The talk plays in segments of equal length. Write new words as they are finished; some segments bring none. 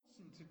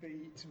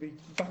to be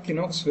back in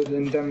Oxford,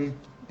 and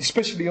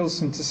especially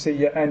awesome to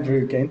see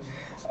Andrew again.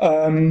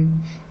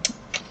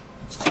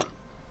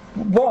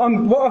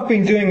 What I've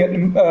been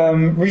doing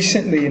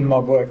recently in my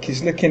work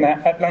is looking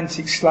at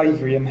Atlantic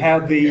slavery and how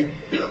the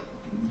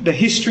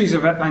histories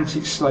of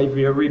Atlantic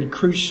slavery are really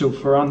crucial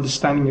for our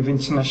understanding of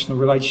international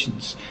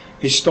relations,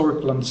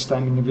 historical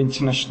understanding of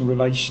international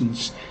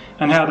relations,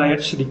 and how they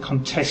actually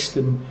contest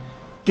and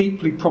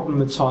deeply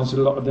problematise a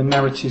lot of the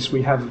narratives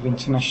we have of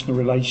international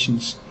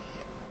relations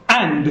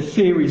and the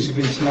theories of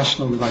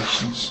international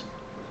relations.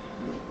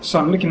 So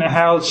I'm looking at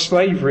how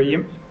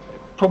slavery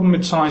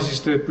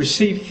problematises the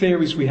received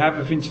theories we have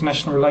of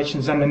international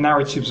relations and the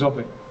narratives of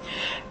it.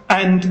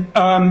 And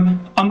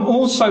I'm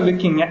also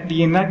looking at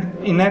the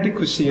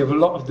inadequacy of a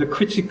lot of the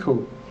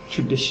critical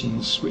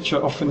traditions which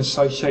are often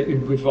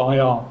associated with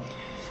IR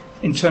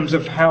in terms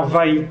of how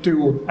they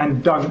do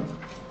and don't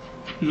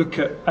look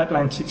at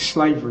Atlantic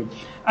slavery.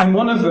 And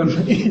one of them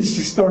is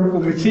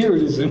historical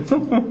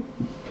materialism.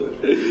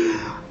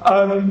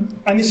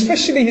 And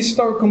especially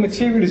historical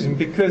materialism,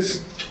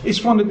 because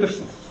it's one of the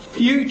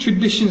few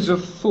traditions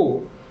of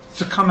thought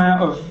to come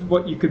out of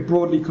what you could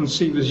broadly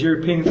conceive as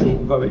European thought,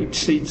 although it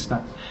exceeds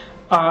that,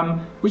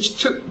 which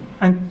took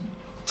and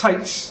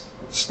takes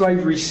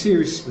slavery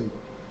seriously.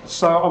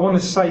 So I want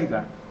to say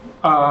that,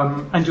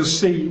 and you'll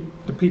see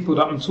the people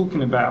that I'm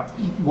talking about,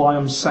 why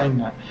I'm saying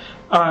that.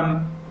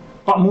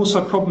 But I'm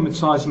also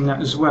problematising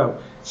that as well.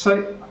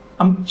 So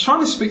I'm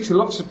trying to speak to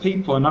lots of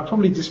people, and I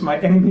probably just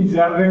make enemies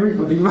out of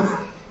everybody.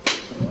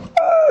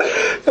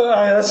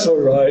 That's all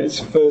right. It's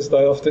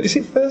Thursday after. Is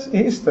it Thursday?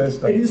 It is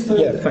Thursday. It is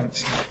Thursday. Yeah,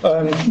 thanks.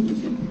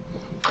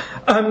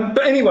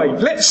 But anyway,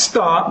 let's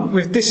start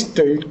with this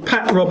dude,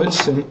 Pat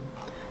Robertson,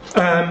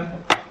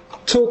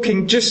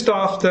 talking just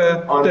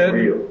after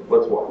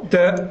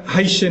the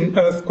Haitian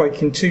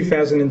earthquake in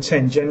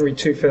 2010, January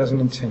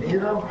 2010. You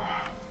know,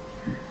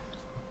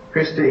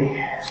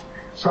 Christy,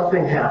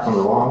 something happened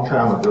a long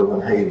time ago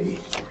in Haiti,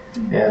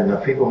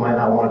 and people may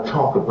not want to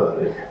talk about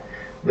it.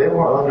 They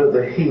were under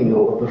the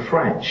heel of the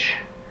French.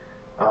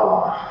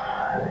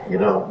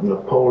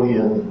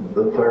 Napoleon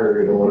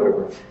III or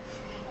whatever.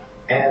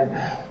 And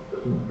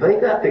they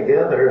got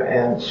together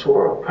and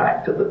swore a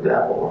pact to the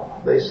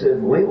devil. They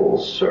said, we will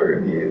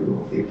serve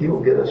you if you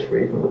will get us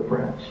free from the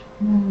French.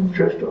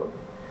 True story.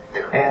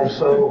 And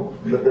so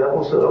the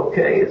devil said,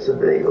 okay, it's a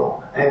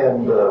deal.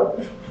 And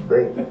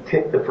they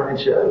kicked the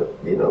French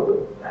out.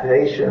 The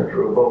Haitians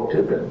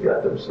revolted and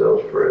got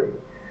themselves free.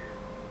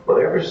 But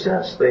ever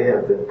since, they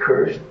have been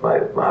cursed by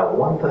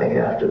one thing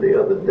after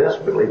the other,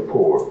 desperately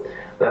poor.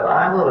 That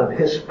island of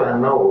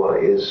Hispaniola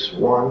is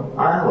one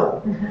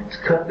island. Mm-hmm. It's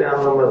cut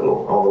down the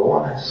middle. On the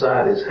one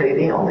side is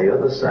Haiti, on the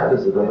other side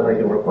is the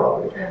Dominican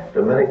Republic.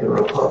 Dominican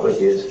Republic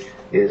is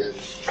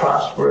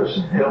prosperous,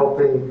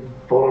 healthy,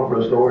 full of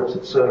resorts,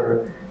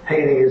 etc.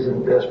 Haiti is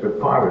in desperate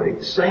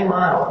poverty. Same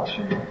island.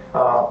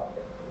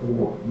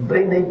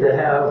 They need to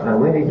have, and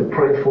we need to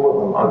pray for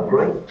them, a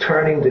great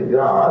turning to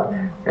God.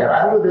 And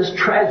out of this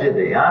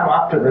tragedy, I'm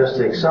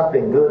optimistic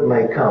something good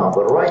may come.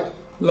 But right.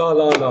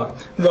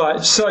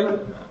 Right,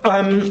 so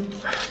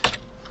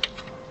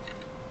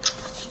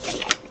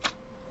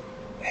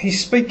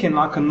he's speaking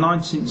like a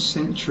 19th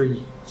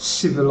century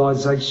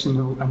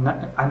civilizational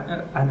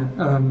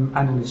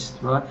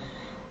analyst, right?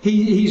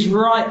 He's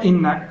right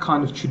in that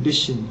kind of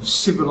tradition of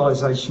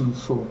civilizational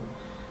thought.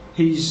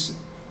 He's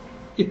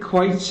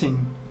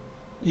equating.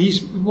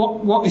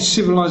 What is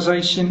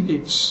civilization?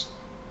 It's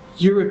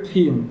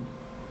European,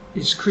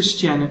 it's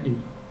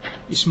Christianity,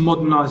 it's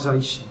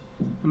modernisation.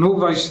 And all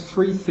those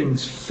three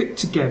things fit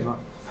together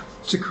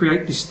to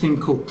create this thing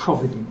called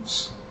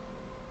providence.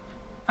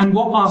 And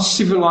what are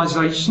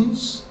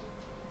civilizations?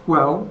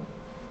 Well,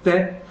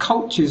 they're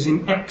cultures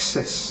in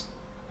excess.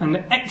 And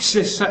the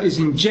excess that is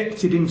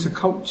injected into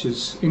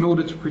cultures in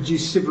order to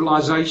produce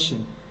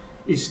civilization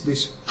is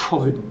this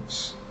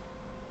providence.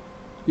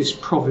 This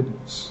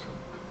providence.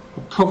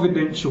 A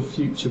providential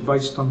future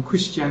based on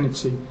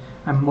Christianity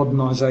and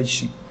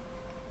modernisation.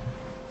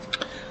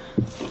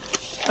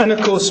 And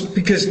of course,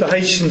 because the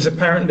Haitians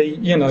apparently,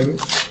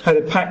 had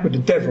a pact with the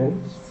devil,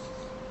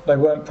 they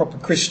weren't proper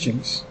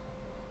Christians,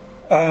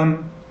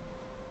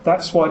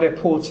 that's why they're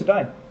poor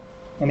today.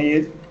 And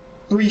he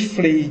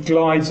briefly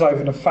glides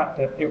over the fact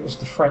that it was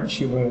the French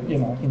who were,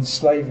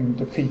 enslaving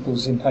the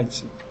peoples in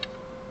Haiti.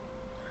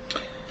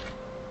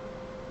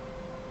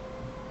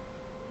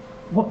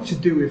 What to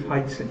do with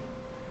Haiti?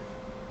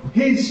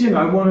 Here's,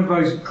 one of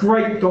those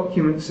great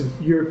documents of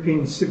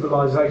European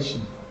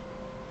civilization,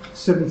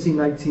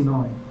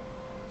 1789,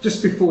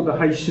 just before the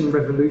Haitian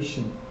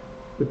Revolution,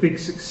 the big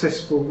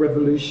successful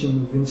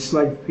revolution of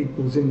enslaved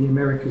peoples in the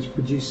Americas,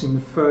 producing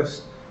the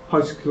first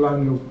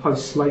post-colonial,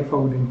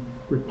 post-slaveholding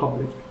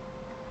republic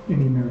in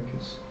the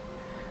Americas.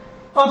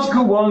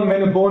 Article 1,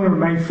 men are born and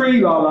remain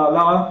free,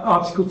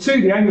 Article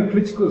 2, the aim of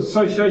political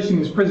association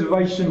is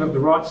preservation of the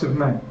rights of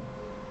man.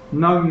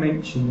 No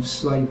mention of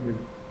slavery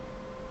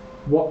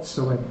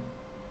whatsoever.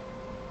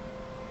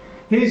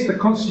 Here's the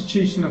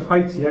Constitution of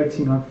Haiti,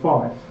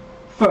 1805.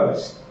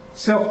 First,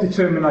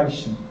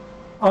 self-determination.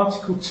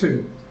 Article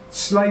 2,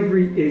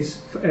 slavery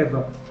is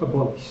forever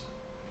abolished.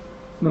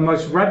 The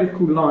most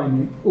radical line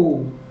in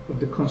all of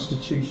the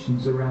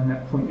constitutions around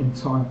that point in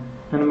time,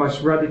 and the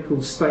most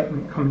radical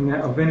statement coming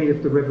out of any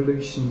of the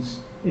revolutions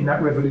in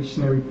that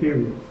revolutionary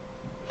period.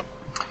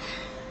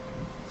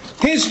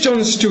 Here's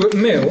John Stuart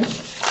Mill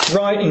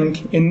writing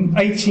in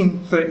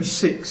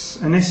 1836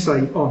 an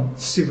essay on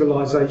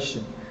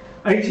civilization.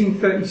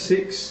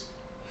 1836,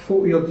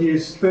 40 odd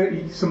years,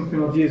 30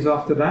 something odd years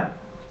after that,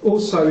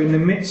 also in the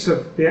midst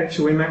of the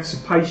actual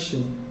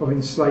emancipation of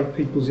enslaved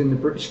peoples in the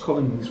British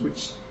colonies,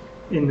 which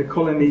in the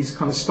colonies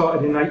kind of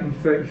started in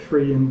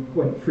 1833 and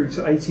went through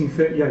to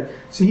 1838.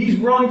 So he's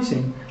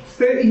writing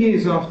 30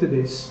 years after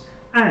this,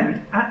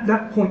 and at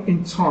that point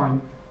in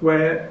time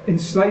where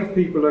enslaved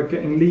people are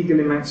getting legal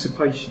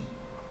emancipation.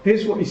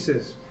 Here's what he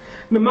says.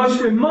 The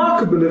most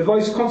remarkable of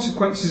those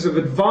consequences of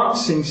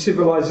advancing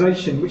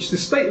civilization, which the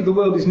state of the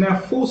world is now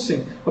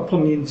forcing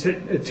upon the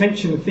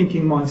attention of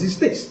thinking minds, is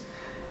this: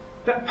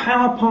 that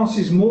power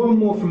passes more and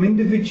more from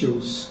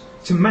individuals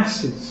to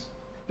masses,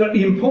 that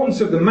the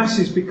importance of the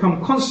masses become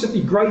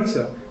constantly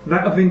greater,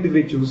 that of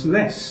individuals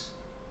less.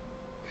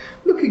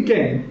 Look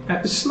again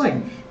at the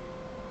slave.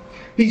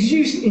 He's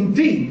used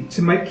indeed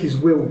to make his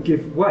will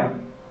give way,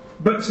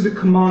 but to the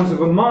commands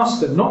of a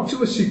master, not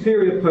to a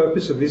superior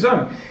purpose of his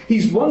own.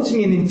 He's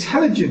wanting in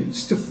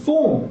intelligence to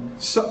form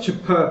such a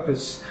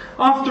purpose.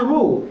 After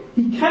all,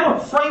 he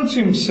cannot frame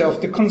to himself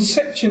the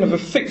conception of a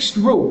fixed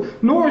rule,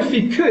 nor if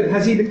he could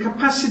has he the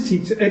capacity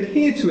to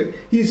adhere to it.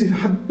 He is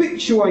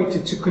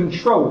habituated to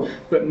control,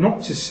 but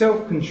not to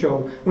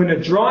self-control. When a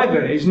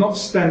driver is not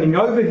standing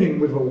over him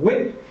with a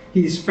whip,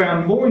 he is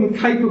found more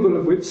incapable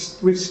of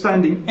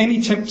withstanding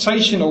any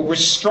temptation or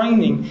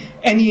restraining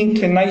any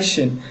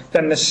inclination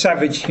than the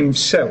savage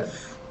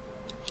himself.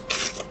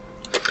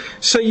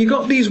 So you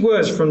got these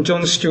words from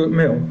John Stuart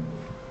Mill.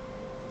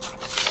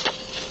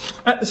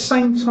 At the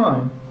same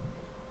time,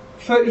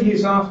 30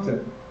 years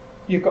after,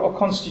 you've got a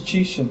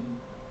constitution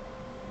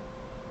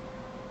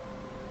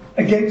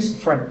against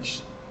the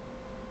French,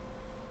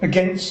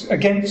 against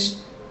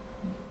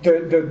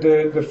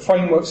the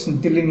frameworks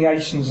and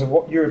delineations of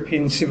what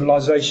European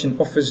civilization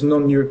offers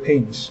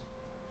non-Europeans.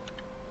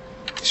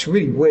 It's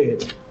really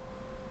weird.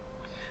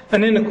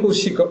 And then, of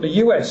course, you've got the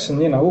US,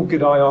 and, all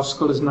good IR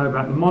scholars know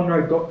about the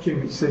Monroe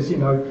Doctrine, which says,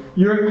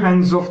 Europe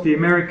hands off the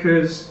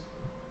Americas,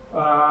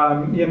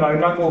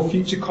 no more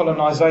future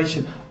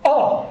colonisation.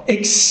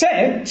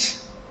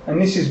 Except,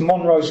 and this is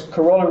Monroe's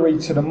corollary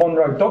to the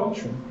Monroe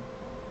Doctrine,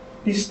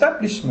 the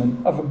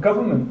establishment of a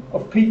government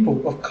of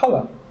people of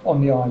colour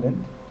on the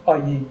island,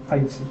 i.e.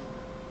 Haiti,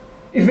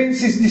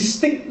 evinces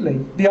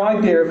distinctly the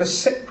idea of a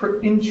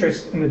separate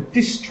interest and a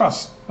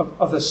distrust of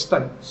other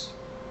states.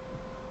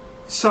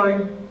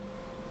 So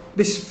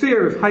this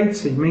fear of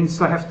Haiti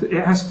means it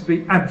has to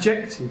be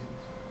abjected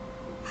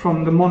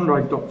from the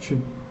Monroe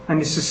Doctrine and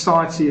the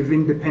Society of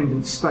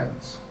Independent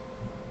States.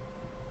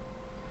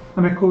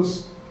 And of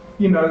course,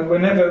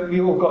 whenever we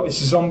all got this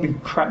zombie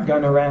crap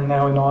going around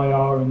now in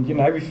IR, and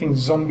everything's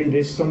zombie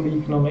this, zombie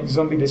economics,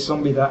 zombie this,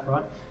 zombie that,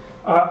 right?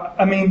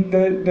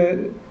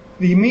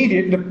 The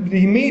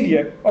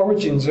immediate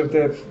origins of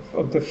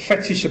the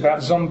fetish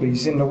about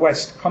zombies in the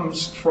West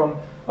comes from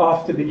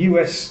after the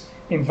US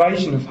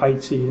invasion of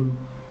Haiti in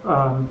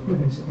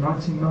when is it,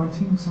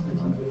 1919, something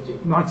like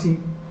that?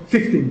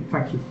 1915.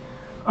 Thank you.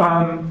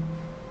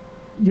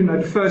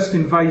 The first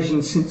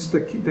invasion since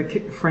they kicked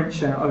the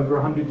French out over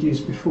 100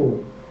 years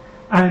before,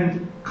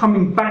 and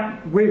coming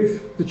back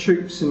with the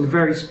troops and the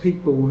various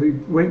people who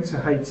went to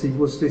Haiti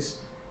was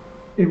this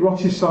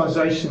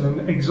eroticisation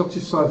and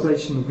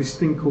exoticisation of this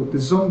thing called the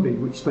zombie,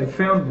 which they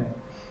found there.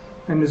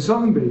 And the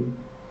zombie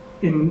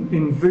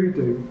in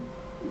voodoo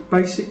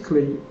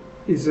basically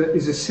is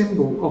a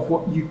symbol of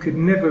what you could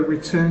never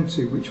return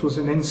to, which was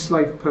an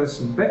enslaved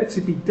person. Better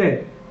to be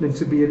dead than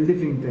to be a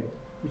living dead,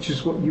 which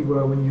is what you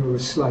were when you were a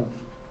slave.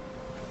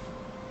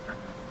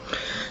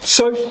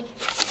 So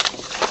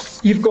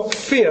you've got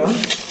fear,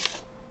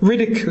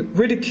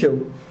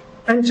 ridicule,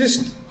 and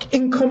just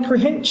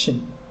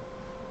incomprehension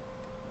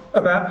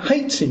about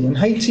Haiti and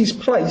Haiti's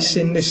place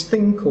in this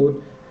thing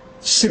called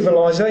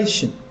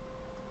civilization.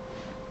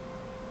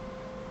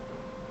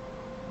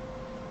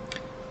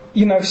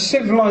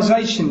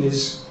 Civilization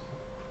is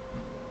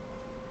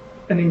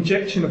an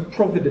injection of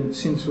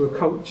providence into a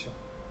culture.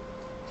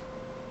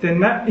 Then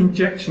that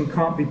injection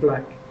can't be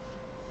black.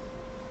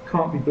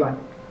 Can't be black.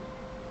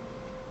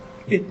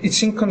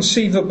 It's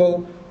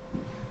inconceivable,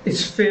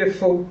 it's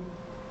fearful,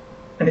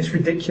 and it's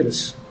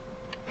ridiculous.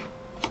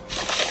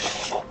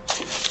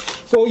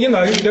 Well,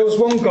 there was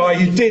one guy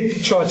who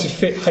did try to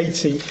fit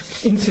Haiti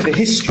into the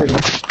history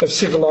of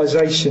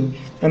civilization,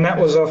 and that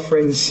was our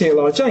friend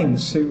C.L.R.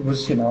 James, who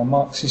was, a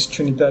Marxist,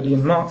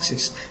 Trinidadian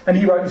Marxist. And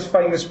he wrote this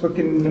famous book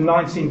in the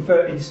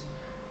 1930s,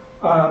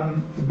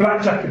 The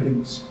Black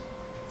Jacobins.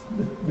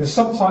 The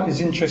subtitle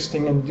is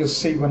interesting, and you'll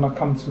see when I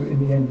come to it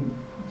in the end.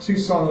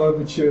 Toussaint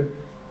Louverture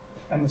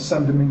and the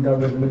San Domingo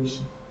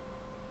Revolution.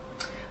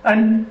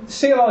 And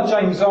C.L.R.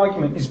 James'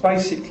 argument is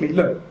basically,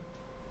 look,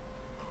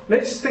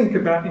 let's think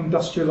about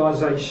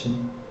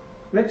industrialization.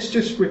 Let's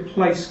just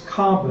replace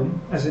carbon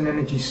as an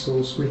energy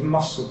source with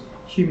muscle,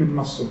 human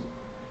muscle.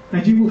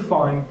 And you will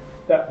find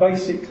that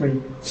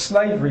basically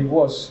slavery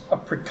was a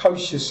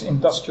precocious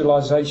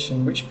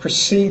industrialization which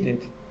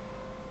preceded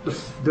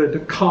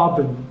the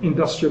carbon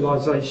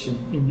industrialization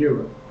in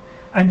Europe.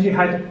 And you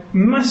had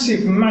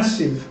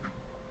massive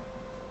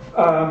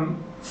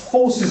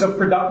forces of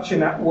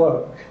production at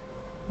work,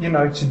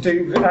 to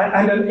do,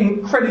 and an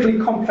incredibly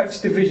complex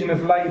division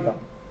of labour.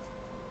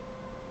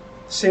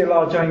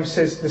 C.L.R. James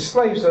says the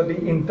slaves are the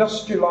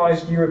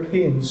industrialised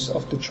Europeans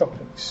of the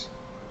tropics.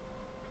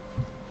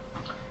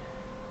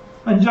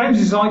 And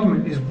James's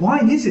argument is, why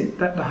is it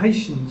that the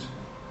Haitians,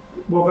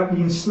 that the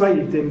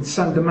enslaved in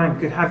Saint-Domingue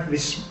could have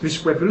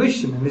this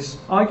revolution? And this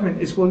argument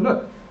is, well,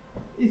 look,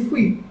 if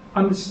we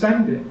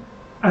understand it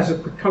as a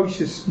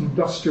precocious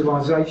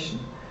industrialisation,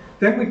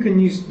 then we can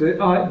use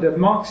the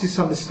Marxist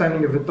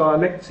understanding of a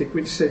dialectic,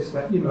 which says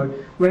that,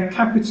 where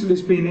capital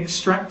is being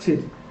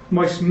extracted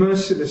most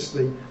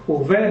mercilessly,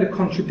 or there the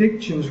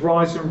contradictions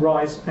rise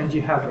and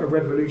you have a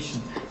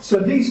revolution. So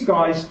these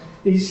guys,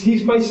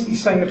 he's basically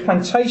saying the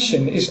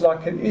plantation is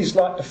like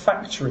the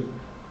factory.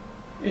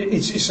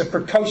 It's a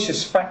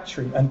precocious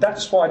factory, and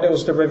that's why there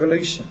was the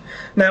revolution.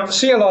 Now,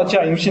 C.L.R.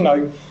 James,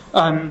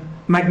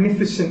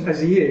 magnificent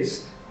as he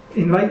is,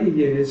 in later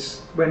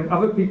years, when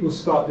other people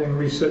start doing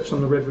research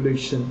on the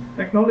revolution,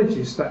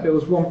 acknowledges that there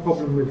was one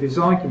problem with his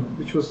argument,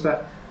 which was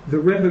that the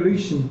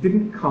revolution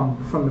didn't come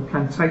from the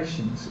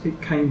plantations, it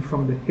came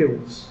from the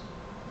hills.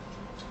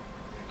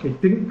 It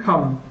didn't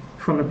come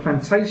from the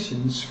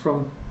plantations,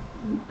 from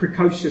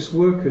precocious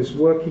workers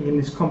working in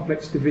this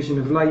complex division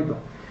of labour.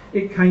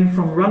 It came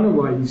from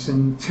runaways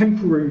and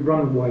temporary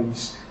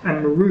runaways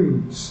and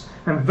maroons,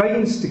 and they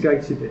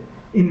instigated it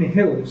in the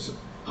hills,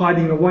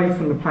 hiding away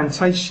from the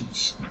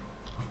plantations.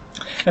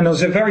 And there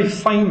was a very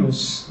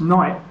famous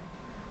night,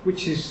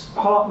 which is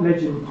part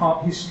legend,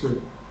 part history,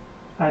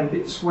 and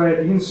it's where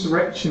the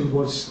insurrection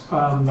was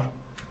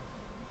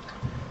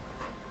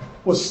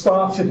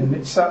started, and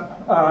it's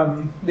at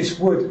this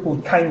wood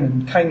called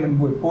Cayman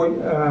Wood,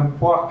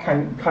 Bois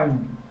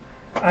Cayman.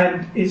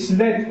 And it's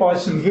led by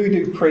some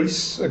voodoo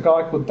priests, a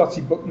guy called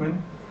Dutty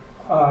Bookman,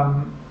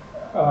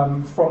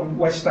 from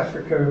West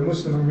Africa, a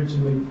Muslim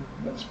originally,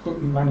 that's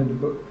Bookman ran in the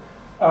book,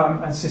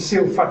 and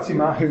Cecile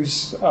Fatima,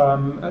 who's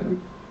a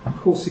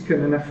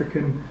Corsican and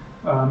African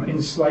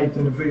enslaved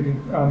and a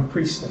voodoo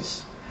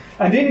priestess.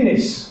 And in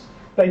this,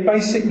 they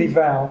basically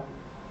vow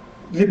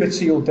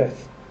liberty or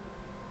death.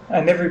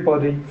 And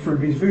everybody, through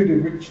these voodoo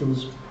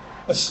rituals,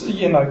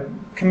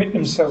 commit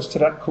themselves to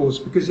that cause,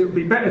 because it would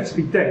be better to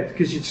be dead,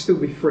 because you'd still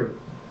be free.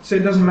 So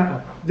it doesn't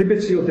matter.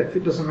 Liberty or death,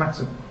 it doesn't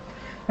matter.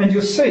 And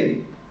you'll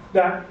see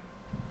that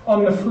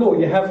on the floor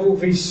you have all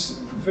these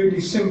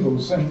voodoo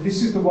symbols, and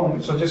this is the one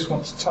which I just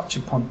want to touch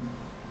upon.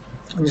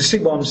 And you'll see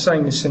why I'm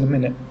saying this in a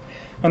minute.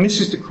 And this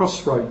is the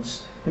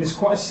crossroads, and it's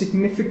quite a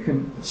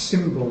significant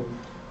symbol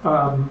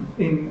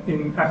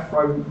in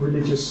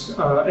Afro-religious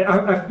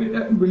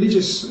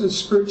religious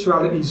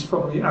spiritualities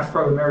from the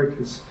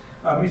Afro-Americas.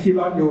 If you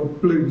like your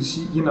blues,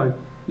 you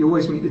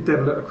always meet the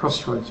devil at a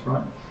crossroads,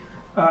 right?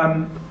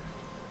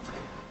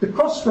 The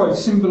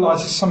crossroads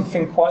symbolises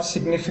something quite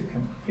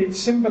significant. It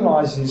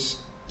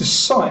symbolises the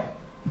site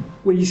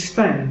where you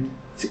stand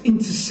to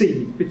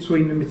intercede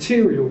between the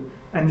material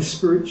and the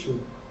spiritual,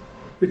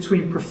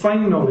 between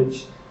profane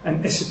knowledge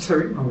and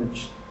esoteric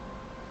knowledge.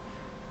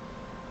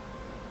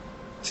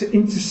 To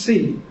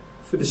intercede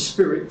for the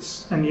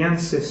spirits and the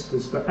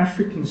ancestors, the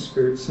African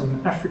spirits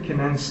and African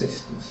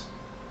ancestors,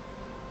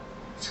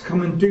 to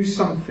come and do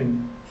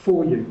something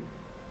for you,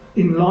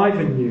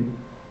 enliven you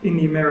in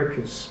the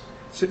Americas.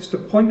 So it's the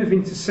point of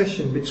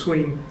intercession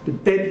between the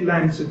dead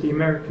lands of the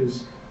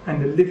Americas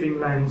and the living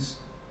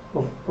lands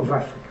of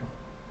Africa.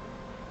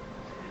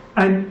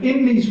 And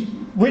in these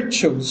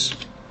rituals,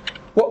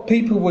 what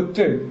people would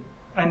do,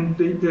 and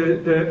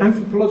the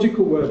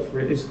anthropological word for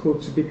it is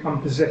called to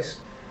become possessed.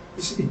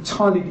 It's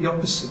entirely the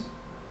opposite.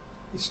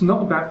 It's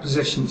not about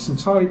possession, it's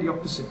entirely the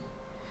opposite.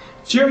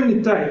 During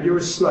the day, you're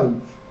a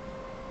slave.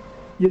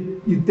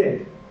 You're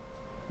dead.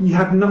 You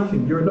have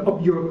nothing.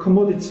 You're a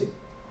commodity.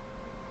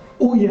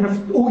 All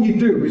you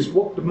do is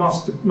what the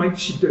master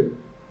makes you do.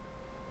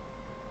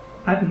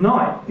 At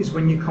night is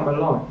when you come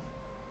alive.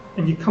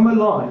 And you come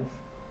alive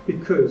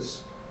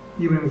because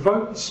you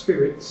invoke the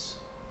spirits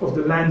of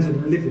the lands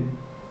of the living,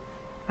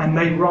 and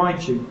they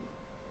ride you.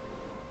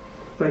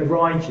 They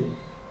ride you.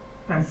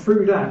 And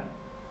through that,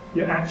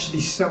 you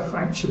actually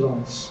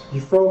self-actualise.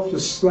 You throw off your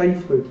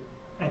slavehood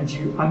and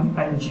you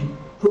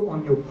put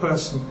on your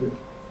personhood.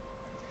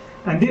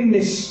 And in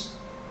this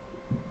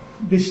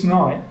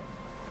night,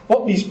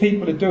 what these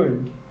people are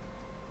doing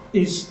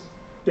is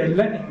they're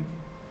letting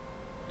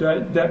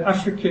the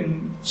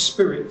African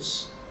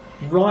spirits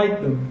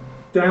ride them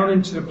down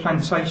into the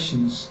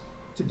plantations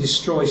to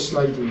destroy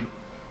slavery.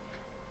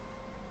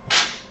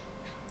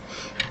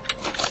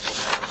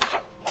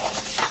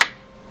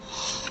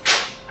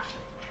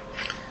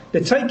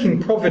 They're taking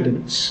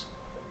providence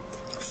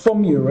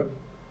from Europe,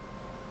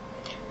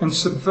 and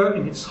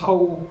subverting its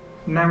whole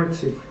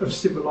narrative of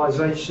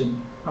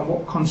civilization and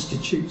what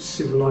constitutes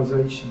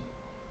civilization.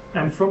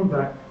 And from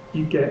that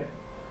you get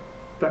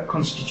that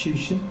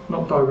constitution,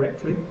 not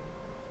directly,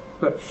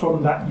 but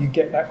from that you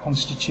get that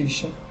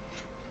constitution.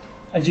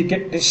 And you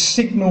get this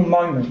signal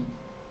moment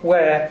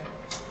where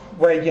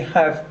you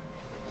have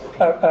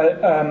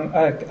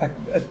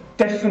a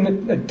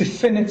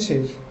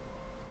definitive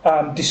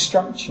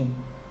destruction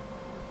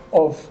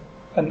of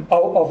a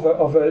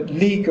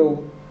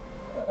legal,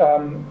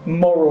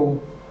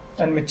 moral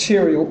and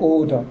material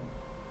order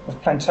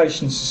of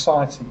plantation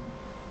society.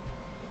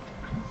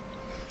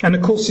 And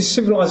of course, this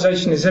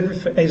civilization is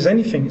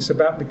anything, it's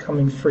about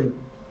becoming free.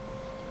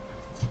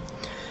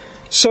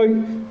 So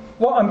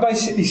what I'm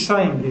basically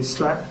saying is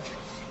that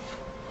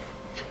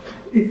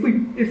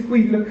if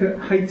we look at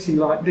Haiti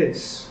like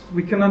this,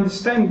 we can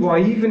understand why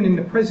even in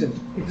the present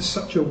it is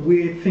such a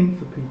weird thing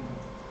for people.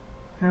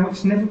 How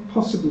it's never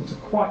possible to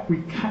quite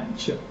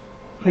recapture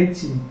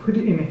Haiti and put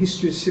it in a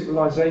history of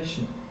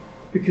civilization,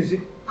 because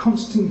it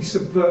constantly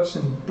subverts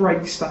and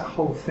breaks that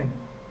whole thing.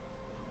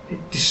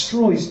 It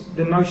destroys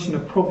the notion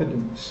of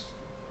providence,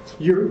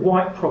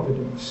 white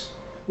providence,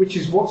 which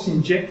is what's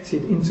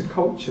injected into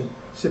culture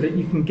so that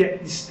you can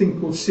get this thing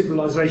called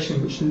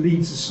civilization which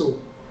leads us all.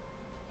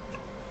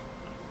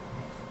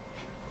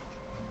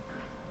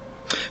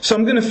 So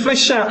I'm going to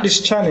flesh out this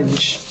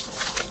challenge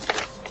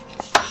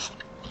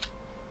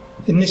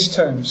in this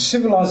term: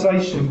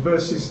 civilization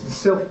versus the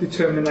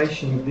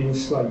self-determination of the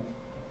enslaved.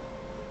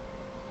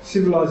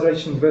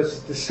 Civilization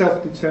versus the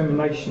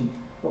self-determination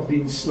of the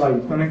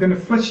enslaved. And I'm going to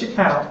flesh it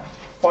out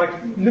by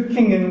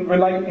looking and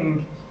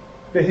relating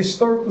the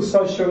historical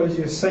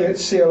sociology of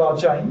C.L.R.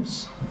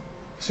 James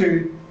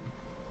to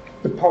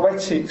the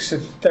Poetics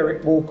of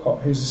Derek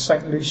Walcott, who's a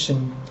St.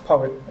 Lucian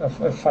poet,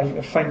 a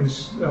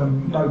famous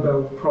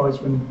Nobel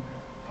Prize-winning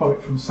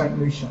poet from St.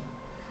 Lucia.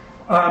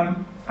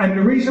 And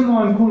the reason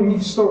why I'm calling it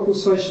historical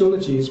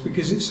sociology is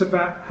because it's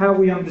about how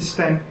we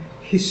understand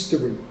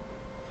history.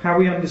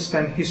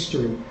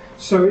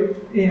 So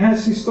it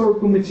has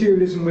historical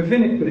materialism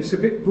within it, but it's a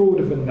bit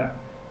broader than that.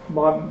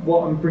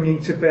 What I'm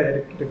bringing to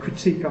bear, the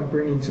critique I'm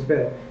bringing to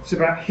bear, it's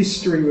about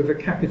history with a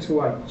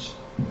capital H.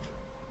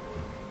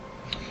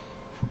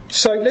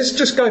 So let's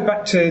just go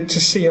back to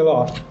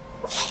CLR.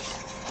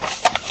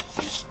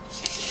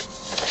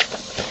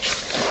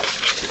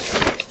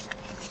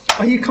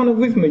 Are you kind of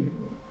with me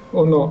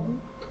or not?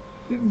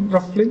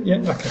 Roughly? Yeah?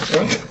 Okay.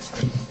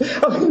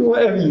 Right. I mean,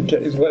 whatever you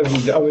get is whatever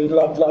you get. I mean,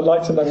 I'd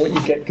like to know what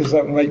you get, because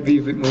that might be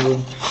a bit more.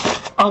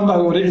 I'll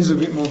know what it is a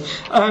bit more.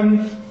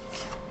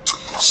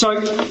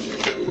 So,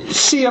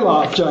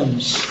 C.L.R.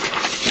 James.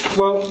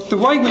 Well, the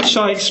way which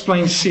I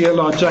explain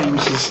C.L.R.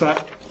 James is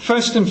that,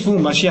 first and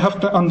foremost, you have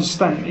to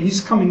understand that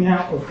he's coming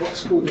out of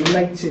what's called a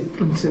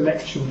native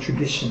intellectual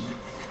tradition.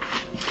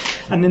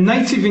 And the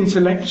native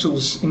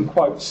intellectuals, in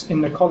quotes,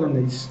 in the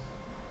colonies,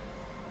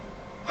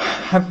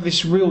 have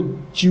this real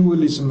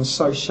dualism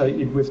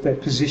associated with their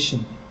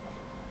position,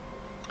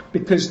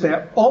 because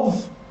they're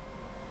of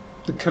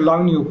the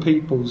colonial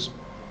peoples,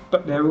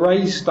 but they're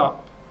raised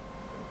up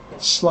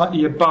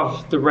slightly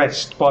above the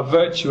rest by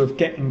virtue of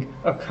getting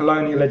a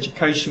colonial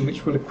education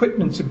which will equip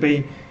them to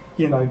be,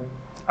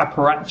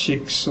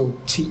 apparatchiks or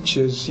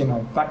teachers,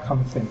 that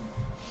kind of thing.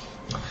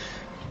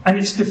 And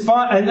it's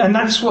and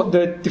that's what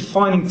the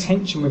defining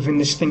tension within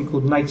this thing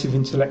called native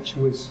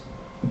intellectual is.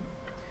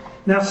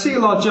 Now,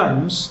 C.L.R.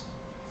 James,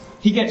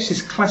 he gets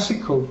his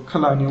classical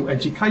colonial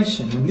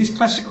education, and this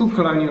classical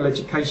colonial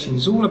education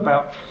is all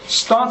about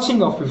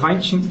starting off with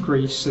ancient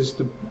Greece as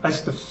the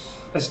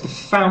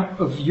fount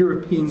of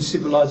European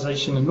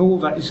civilization, and all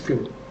that is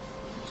good.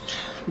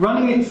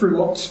 Running it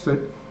through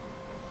Oxford,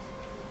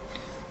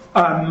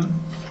 and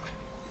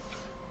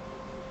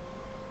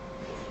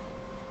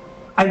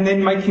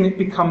then making it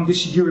become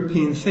this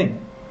European thing.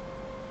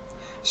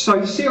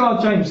 So C.L.R.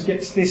 James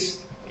gets this,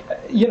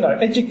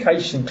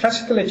 education,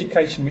 classical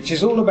education, which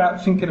is all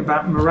about thinking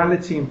about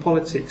morality and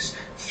politics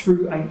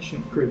through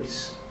ancient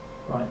Greece,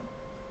 right?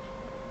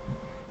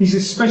 He's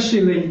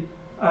especially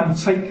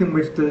taken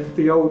with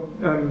the old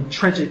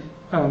tragic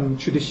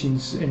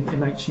traditions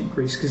in ancient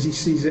Greece, because he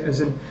sees it as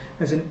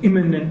an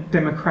immanent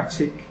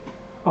democratic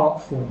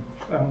art form,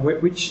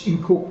 which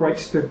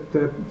incorporates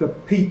the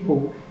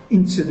people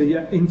into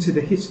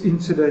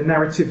the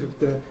narrative of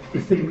the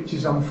thing which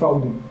is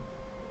unfolding.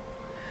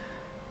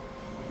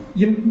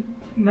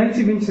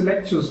 Native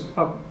intellectuals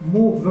are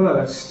more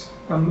versed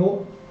and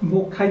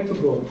more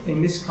capable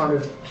in this kind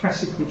of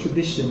classical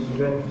tradition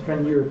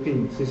than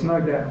Europeans. There's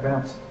no doubt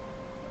about it.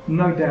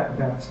 No doubt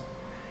about it.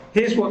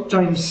 Here's what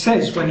James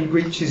says when he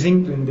reaches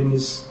England in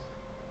his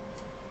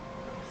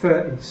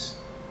 30s.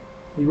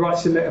 He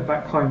writes a letter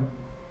back home.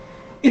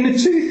 In the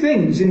two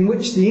things in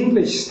which the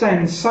English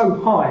stand so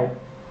high,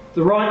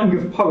 the writing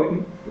of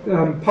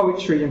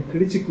poetry and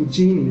political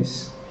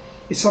genius,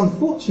 it's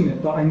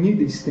unfortunate that I knew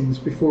these things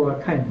before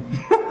I came.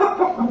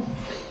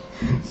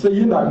 So,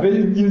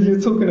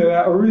 you're talking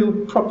about a real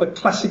proper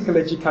classical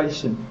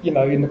education,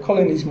 in the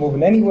colonies more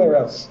than anywhere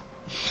else.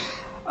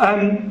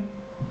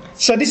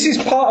 So this is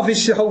part of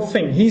his whole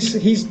thing.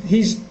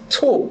 He's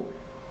taught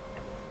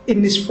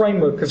in this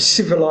framework of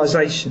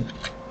civilization.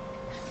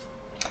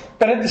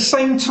 But at the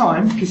same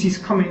time, because he's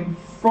coming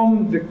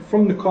from the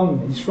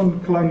colonies, from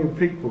the colonial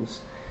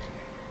peoples,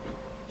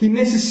 he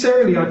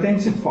necessarily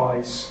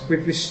identifies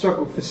with this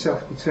struggle for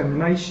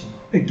self-determination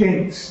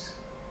against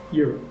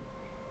Europe.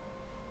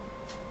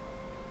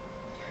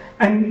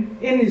 And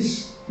in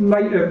his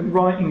later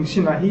writings,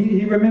 he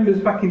remembers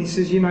back and he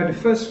says, the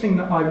first thing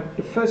that I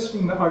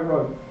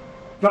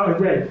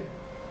read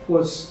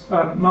was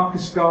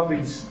Marcus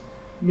Garvey's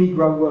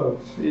Negro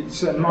World.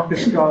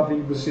 Marcus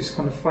Garvey was this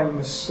kind of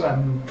famous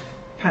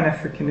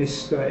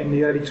Pan-Africanist in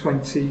the early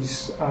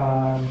 20s.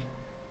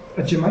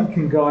 A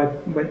Jamaican guy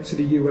went to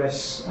the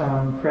US,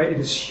 created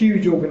this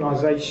huge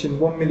organisation,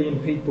 1 million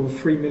people,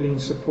 3 million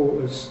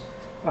supporters,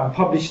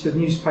 published a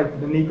newspaper,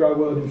 the Negro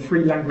World, in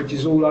 3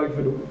 languages all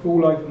over the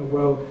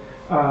world.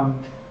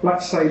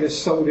 Black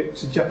sailors sold it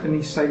to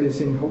Japanese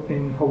sailors in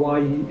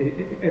Hawaii,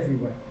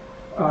 everywhere.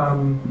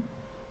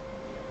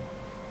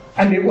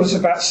 And it was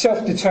about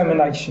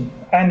self-determination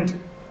and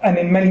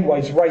in many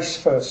ways race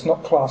first,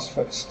 not class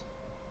first.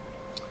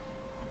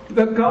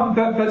 But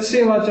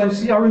C.L.R.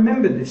 James, I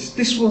remember this.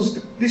 This was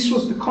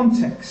the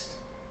context.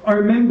 I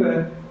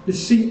remember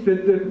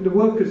the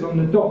workers on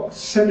the docks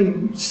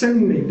selling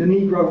me the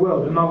Negro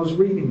World, and I was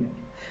reading it.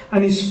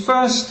 And his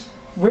first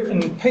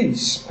written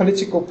piece,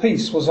 political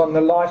piece, was on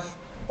the life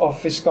of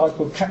this guy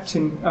called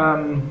Captain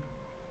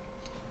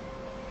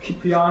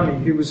Cipriani,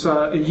 who was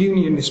a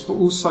unionist, but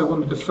also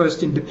one of the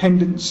first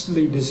independence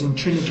leaders in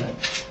Trinidad,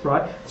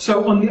 right?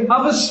 So on the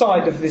other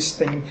side of this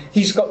thing,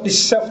 he's got this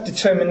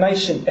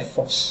self-determination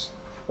ethos,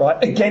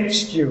 right,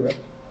 against Europe.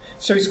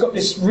 So he's got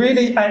this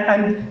really,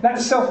 and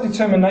that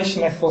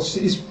self-determination ethos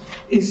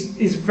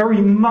is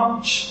very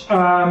much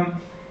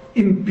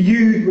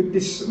imbued with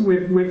this,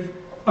 with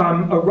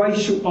a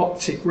racial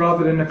optic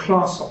rather than a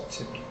class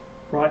optic,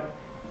 right?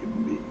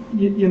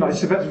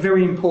 So that's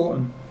very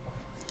important.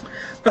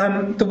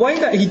 The way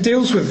that he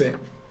deals with it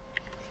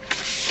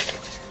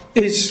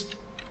is,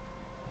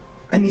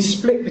 and he's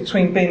split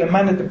between being a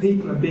man of the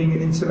people and being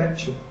an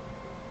intellectual.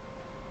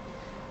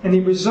 And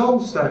he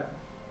resolves that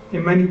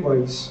in many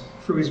ways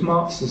through his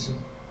Marxism.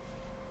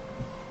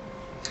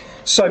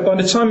 So by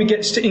the time he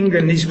gets to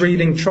England, he's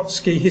reading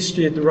Trotsky,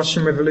 History of the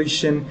Russian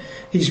Revolution.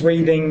 He's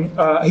reading,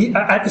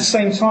 at the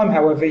same time,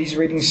 however, he's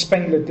reading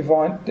Spengler,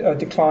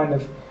 Decline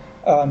of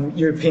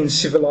European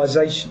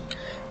Civilization.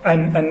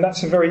 And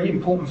that's a very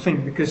important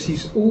thing, because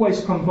he's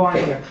always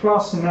combining a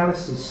class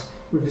analysis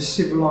with a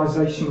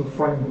civilizational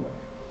framework.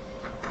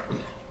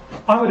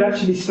 I would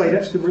actually say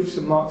that's the roots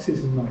of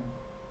Marxism, though,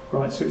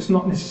 right? So it's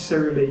not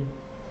necessarily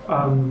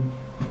out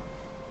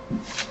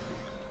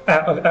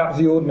of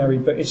the ordinary,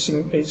 but it's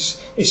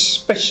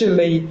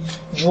especially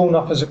drawn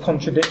up as a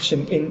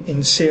contradiction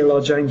in C.L.R.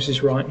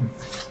 James's writing.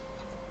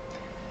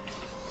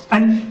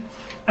 And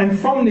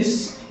from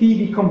this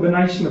heady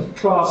combination of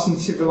class and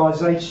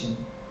civilization,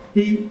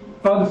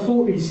 by the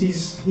 40s,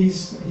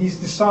 he's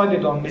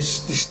decided on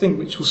this thing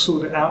which will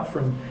sort it out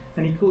for him,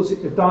 and he calls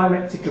it the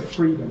dialectic of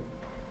freedom.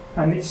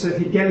 And it's a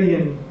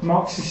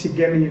Marxist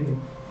Hegelian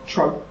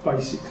trope,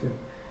 basically.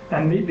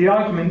 And the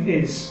argument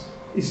is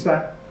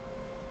that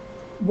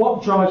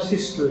what drives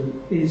history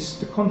is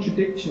the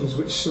contradictions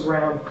which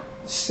surround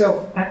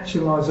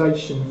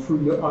self-actualization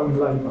through your own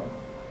labour.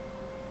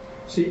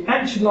 So you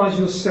actualise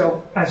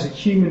yourself as a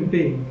human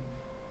being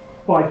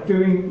by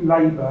doing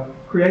labour,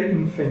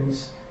 creating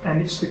things, and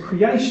it's the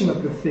creation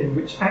of the thing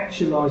which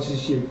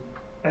actualises you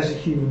as a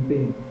human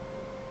being.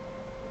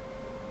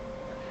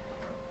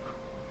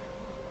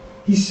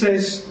 He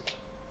says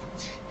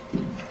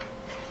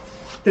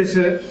there's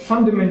a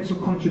fundamental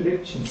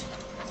contradiction,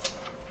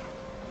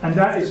 and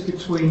that is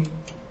between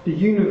the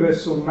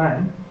universal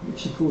man,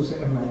 which he calls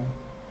it a man,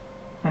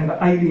 and the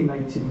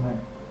alienated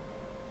man.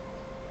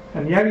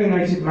 And the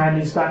alienated man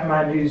is that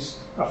man who's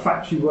a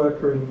factory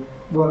worker and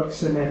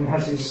works and then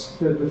has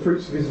the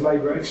fruits of his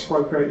labour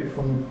expropriated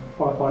from him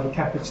by the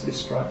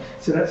capitalist, right?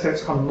 So that's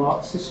kind of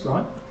Marxist,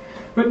 right?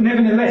 But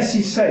nevertheless,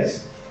 he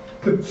says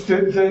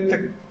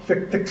the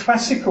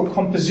classical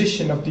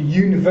composition of the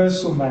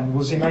universal man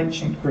was in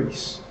ancient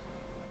Greece,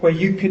 where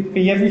you could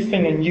be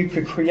everything and you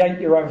could create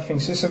your own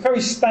things. So it's a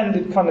very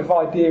standard kind of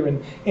idea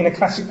in a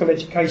classical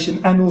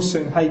education, and also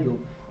in Hegel,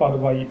 by the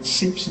way. It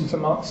seeps into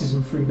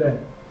Marxism through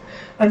there.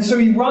 And so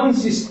he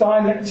runs this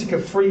dialectic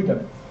of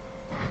freedom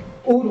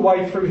all the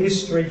way through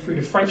history, through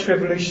the French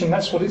Revolution.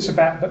 That's what it's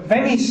about. But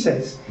then he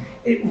says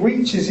it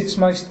reaches its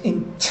most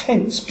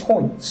intense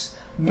points,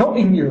 not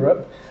in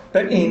Europe,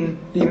 but in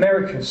the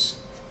Americas.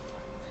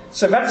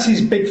 So that's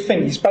his big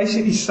thing. He's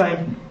basically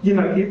saying,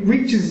 it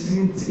reaches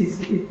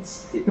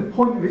the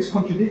point of its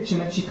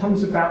contradiction actually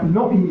comes about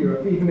not in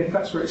Europe, even if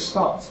that's where it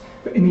starts,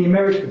 but in the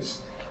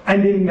Americas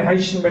and in the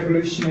Haitian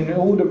Revolution and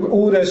all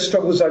those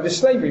struggles over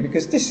slavery,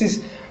 because this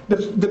is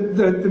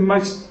the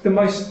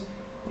most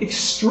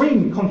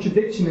extreme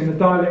contradiction in the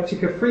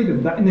dialectic of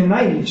freedom, that in an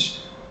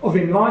age of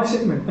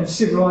enlightenment and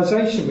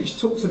civilization which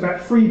talks about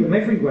freedom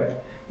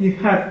everywhere, you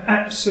have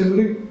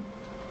absolute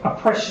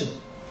oppression,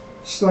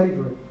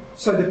 slavery.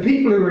 So the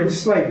people who are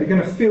enslaved are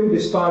going to feel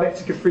this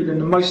dialectic of freedom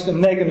the most,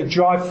 and they're going to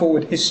drive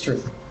forward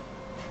history.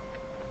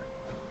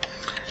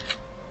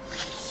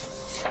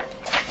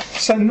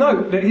 So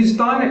note that his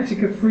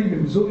dialectic of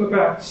freedom is all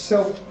about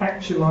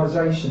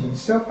self-actualisation, and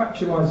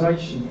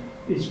self-actualisation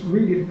is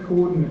really the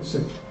coordinates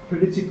of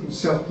political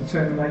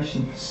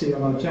self-determination for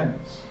C.L.R.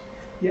 James.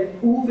 Yet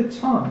all the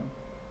time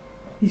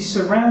he's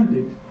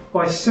surrounded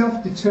by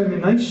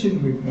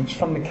self-determination movements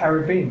from the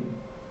Caribbean,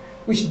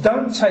 which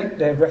don't take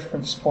their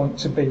reference point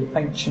to be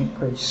ancient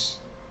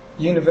Greece,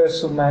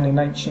 universal man in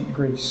ancient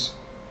Greece.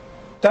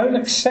 Don't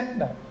accept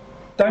that.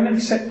 Don't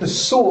accept the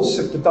source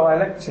of the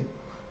dialectic.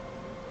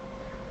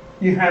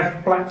 You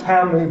have Black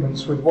Power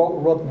movements with Walter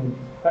Rodney.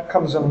 That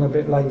comes along a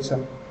bit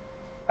later.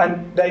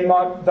 And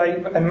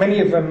many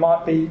of them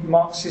might be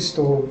Marxist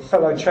or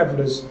fellow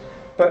travellers,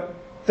 but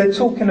they're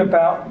talking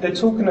about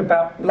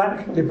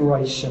black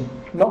liberation,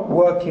 not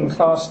working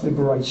class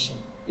liberation.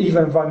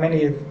 Even though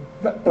many of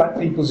black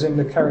peoples in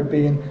the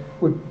Caribbean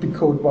would be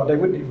called, well, they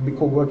wouldn't even be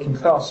called working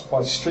class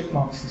by strict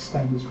Marxist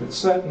standards, but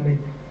certainly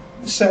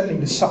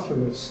the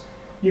sufferers.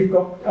 You've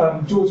got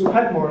George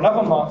Padmore,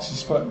 another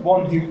Marxist, but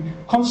one who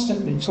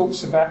constantly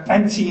talks about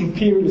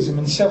anti-imperialism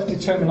and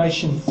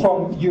self-determination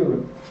from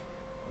Europe.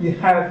 You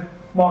have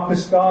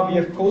Marcus Garvey,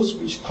 of course,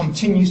 which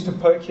continues to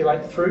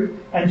percolate through,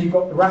 and you've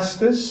got the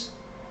Rastas,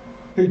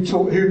 who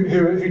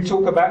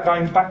talk about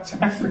going back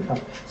to Africa.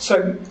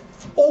 So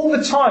all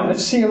the time that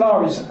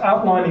CLR is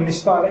outlining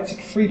this dialectic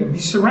of freedom,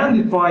 he's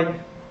surrounded by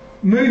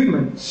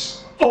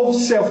movements of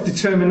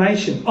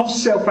self-determination, of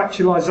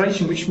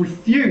self-actualisation, which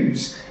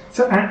refuse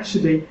to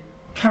actually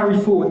carry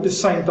forward the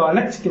same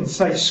dialectic and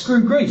say,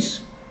 screw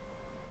Greece.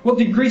 What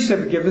did Greece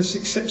ever give us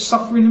except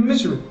suffering and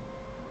misery?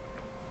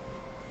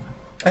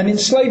 And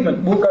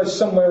enslavement will go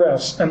somewhere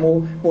else, and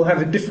we'll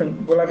have a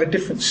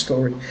different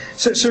story.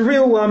 So it's a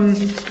real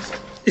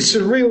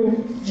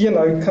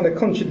kind of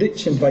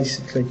contradiction,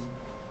 basically.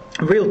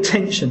 A real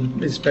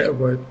tension is a better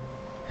word.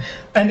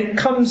 And it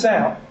comes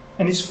out,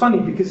 and it's funny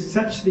because it's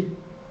actually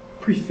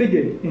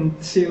prefigured in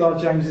C.L.R.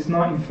 James's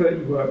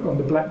 1930 work on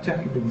the Black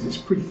Jacobins. It's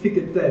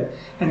prefigured there,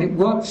 and it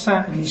works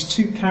out in these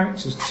two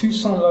characters: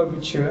 Toussaint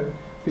Louverture,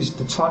 who's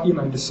the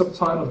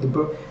subtitle of the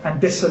book, and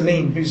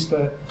Dessalines, who's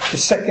the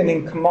second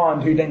in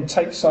command, who then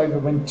takes over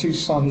when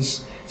Toussaint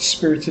is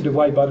spirited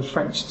away by the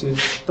French to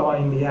die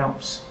in the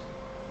Alps.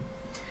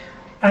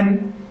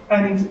 And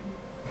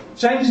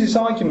James's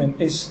argument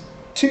is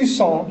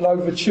Toussaint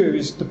Louverture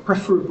is the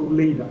preferable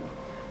leader,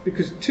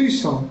 because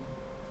Toussaint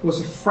was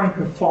a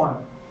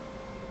Francophile.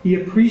 He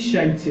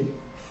appreciated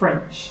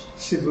French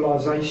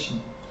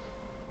civilization,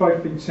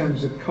 both in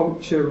terms of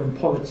culture and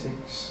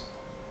politics.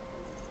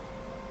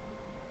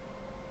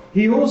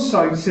 He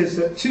also says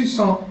that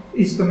Toussaint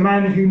is the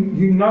man who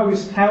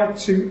knows how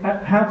to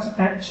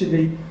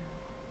actually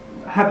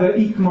have an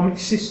economic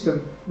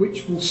system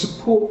which will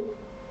support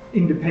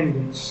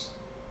independence,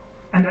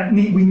 and that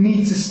we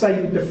need to stay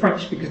with the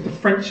French because the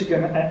French are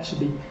going to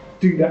actually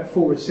do that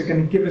for us. They're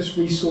going to give us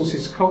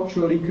resources,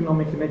 cultural,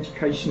 economic and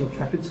educational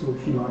capital,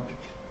 if you like.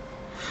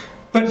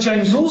 But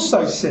James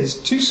also says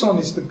Toussaint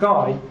is the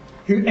guy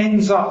who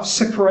ends up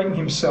separating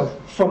himself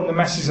from the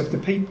masses of the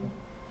people.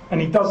 And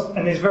he does,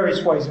 and there's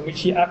various ways in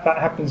which that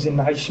happens in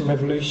the Haitian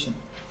Revolution.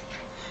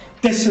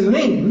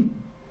 Dessalines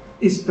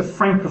is the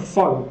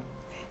Francophobe.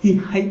 He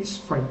hates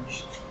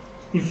French.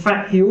 In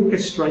fact, he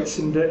orchestrates,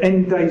 in the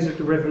end days of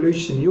the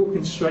revolution, he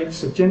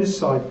orchestrates a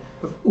genocide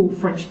of all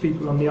French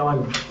people on the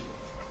island.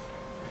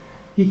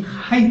 He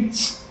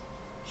hates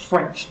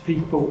French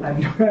people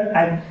and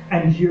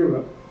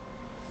Europe.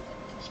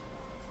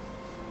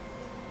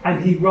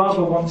 And he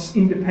rather wants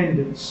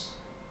independence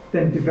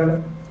than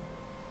development.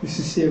 This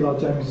is C.L.R.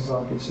 James's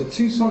argument. So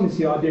Toussaint is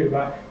the idea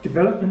about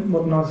development,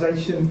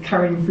 modernisation,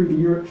 carrying through the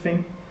Europe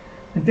thing.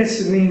 And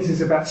Dessalines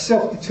is about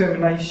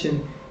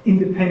self-determination,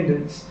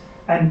 independence,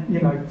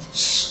 and,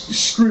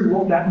 screw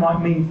what that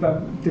might mean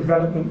for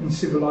development and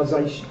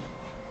civilization.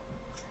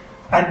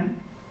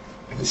 And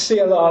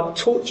CLR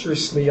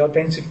tortuously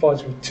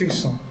identifies with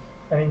Toussaint,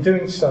 and in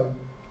doing so,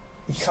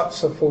 he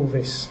cuts off all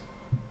this.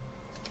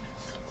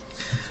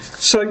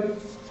 So,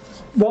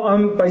 what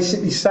I'm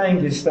basically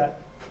saying is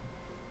that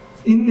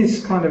in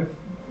this kind of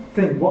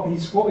thing, what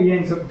he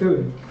ends up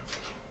doing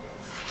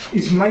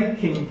is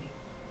making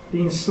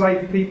the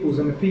enslaved peoples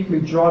and the people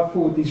who drive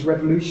forward these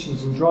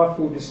revolutions and drive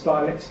forward this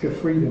dialectic of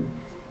freedom,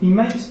 he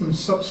makes them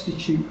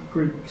substitute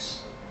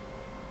Greeks.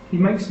 He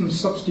makes them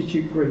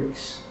substitute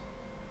Greeks.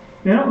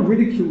 They're not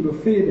ridiculed or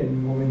feared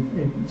anymore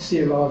in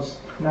CLR's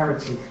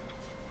narrative.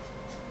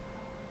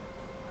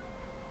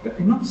 But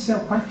they're not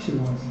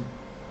self-actualising.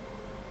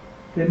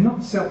 They're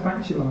not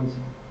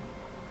self-actualising.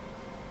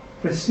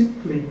 They're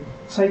simply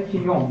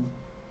taking on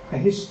a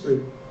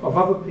history of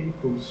other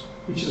peoples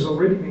which has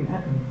already been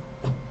happening,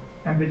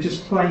 and they're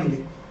just playing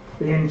it,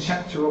 the end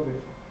chapter of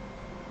it.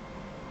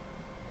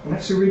 And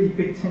that's a really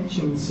big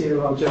tension in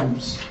C.L.R.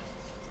 James.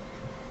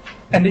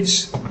 And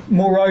it's,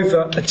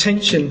 moreover, a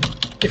tension,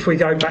 if we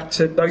go back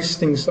to those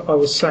things that I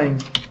was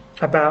saying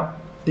about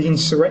the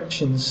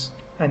insurrections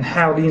and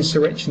how the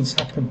insurrections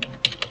happened.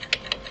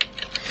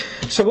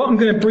 So what I'm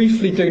going to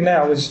briefly do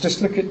now is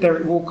just look at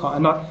Derek Walcott,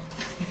 and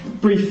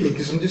briefly,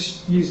 because I'm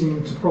just using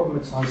him to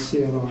problematise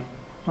CLI.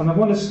 And I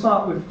want to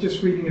start with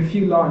just reading a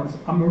few lines.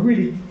 I'm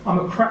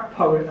a crap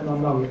poet and I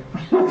know it.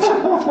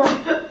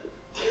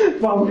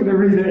 But I'm going to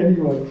read it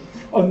anyway.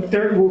 On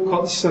Derek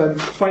Walcott's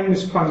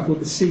famous poem called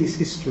The Sea is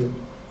History.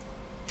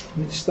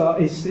 And these are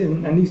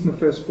the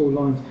first 4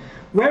 lines.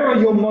 Where are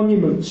your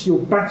monuments, your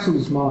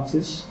battles,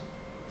 martyrs?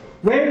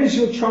 Where is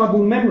your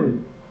tribal memory,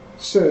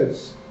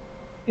 sirs?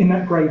 In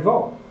that grey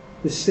vault,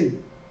 the sea.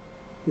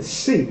 The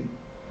sea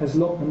has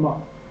locked them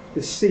up.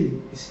 The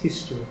sea is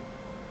history.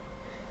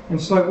 And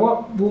so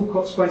what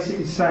Walcott's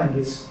basically saying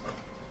is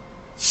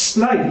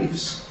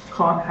slaves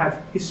can't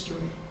have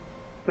history.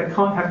 They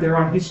can't have their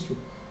own history.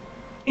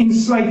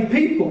 Enslaved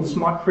peoples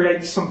might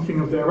create something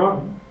of their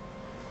own,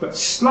 but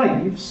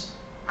slaves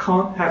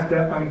can't have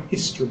their own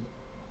history.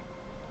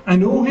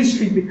 And all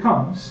history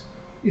becomes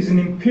is an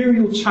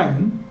imperial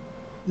chain,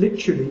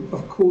 literally,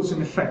 of cause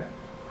and effect.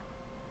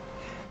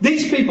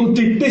 These people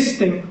did this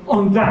thing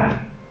on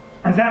that,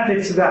 and that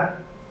led to that.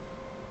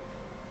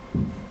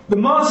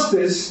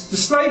 The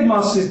slave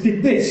masters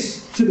did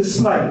this to the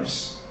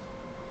slaves,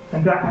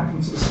 and that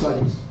happened to the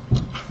slaves.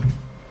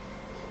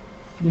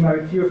 You know,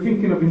 if you're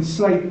thinking of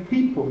enslaved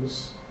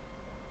peoples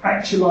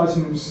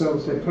actualising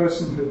themselves, their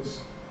personhoods,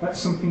 that's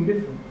something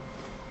different.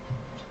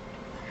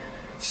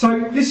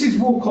 So this is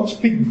Walcott's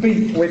big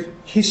beef with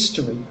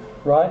history,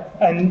 right?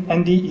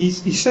 And he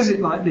says it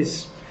like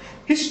this.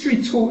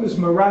 History taught us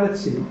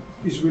morality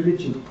is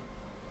religion.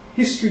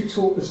 History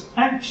taught us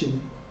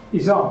action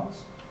is art.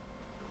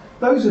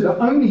 Those are the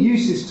only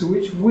uses to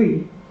which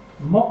we,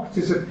 mocked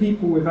as a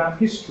people without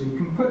history,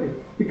 can put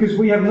it. Because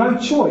we have no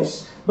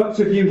choice but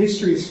to view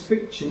history as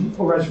fiction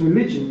or as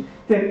religion,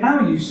 then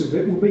our use of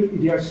it will be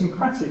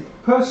idiosyncratic,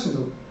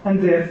 personal,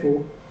 and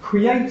therefore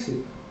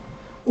creative.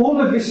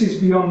 All of this is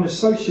beyond the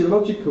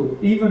sociological,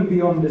 even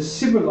beyond the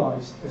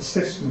civilised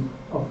assessment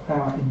of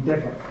our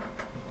endeavour.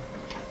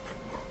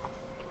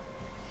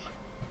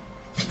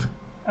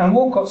 And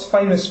Walcott's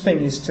famous thing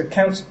is to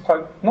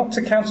not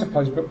to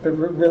counterpose, but to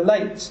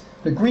relate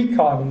the Greek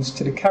islands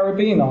to the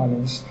Caribbean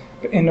islands,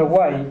 but in a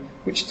way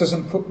which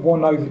doesn't put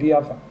one over the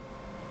other.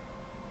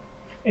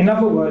 In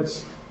other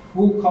words,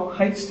 Walcott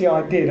hates the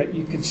idea that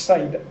you could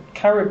say that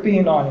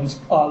Caribbean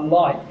islands are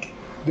like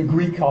the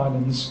Greek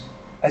islands,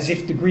 as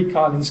if the Greek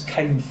islands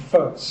came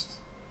first,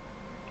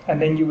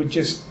 and then you were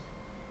just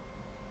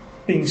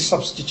being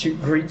substitute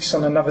Greeks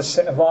on another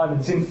set of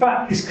islands. In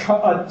fact,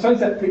 I chose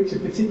that picture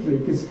particularly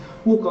because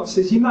Walcott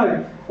says, you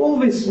know, all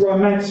this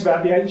romance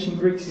about the ancient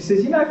Greeks, he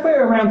says, you know, if they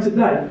were around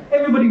today,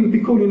 everybody would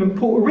be calling them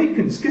Puerto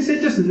Ricans because they're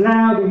just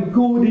loud and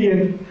gaudy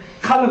and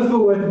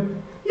colourful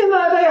and, you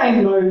know, they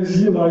ain't those,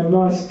 you know,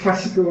 nice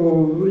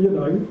classical, you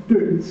know,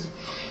 dudes.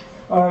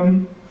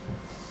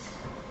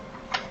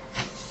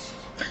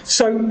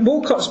 So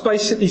Walcott's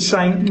basically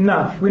saying,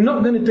 no, we're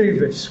not going to do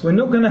this. We're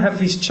not going to have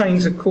these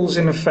chains of cause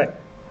and effect.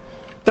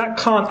 That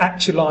can't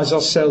actualise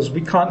ourselves.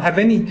 We can't have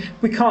any.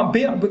 We can't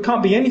be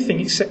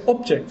anything except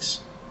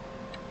objects.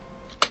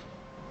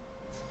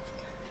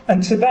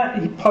 And to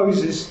that he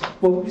poses.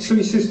 Well, so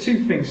he says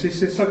 2 things. He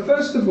says, so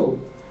first of all,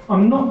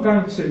 I'm not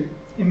going to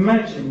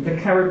imagine the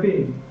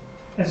Caribbean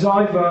as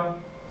either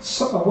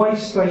a way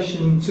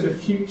station to the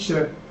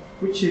future,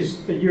 which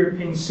is a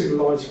European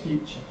civilised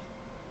future.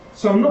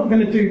 So I'm not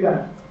going to do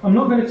that. I'm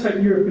not going to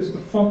take Europe as the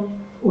font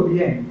or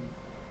the end.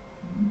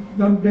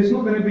 There's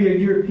not going to be a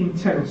European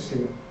telos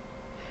here.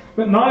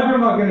 But neither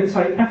am I going to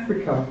take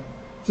Africa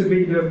to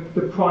be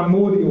the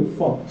primordial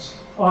font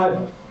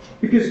either.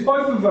 Because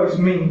both of those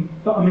mean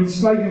that I'm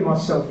enslaving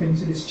myself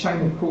into this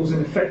chain of cause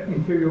and effect,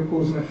 imperial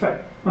cause and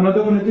effect. And I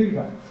don't want to do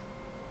that.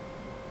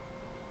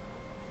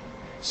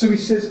 So he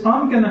says,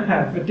 I'm going to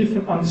have a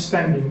different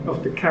understanding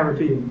of the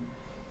Caribbean,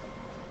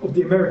 of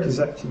the Americas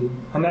actually,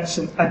 and that's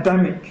an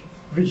Adamic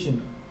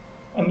vision.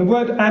 And the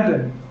word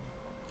Adam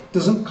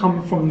doesn't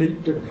come from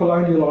the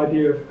colonial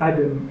idea of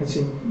Adam as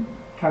in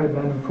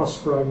Caliban and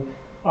Prospero,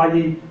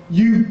 i.e.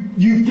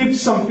 you give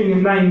something a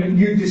name that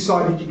you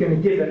decided you're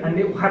going to give it, and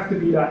it will have to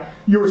be that.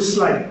 You're a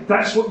slave,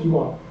 that's what you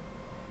are.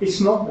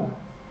 It's not that.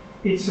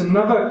 It's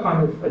another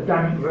kind of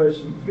Adamic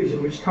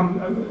vision, which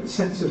comes, a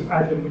sense of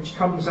Adam, which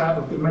comes out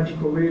of the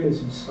magical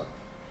realism stuff.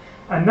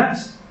 And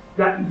that's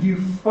that you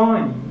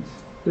find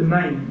the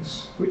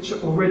names which are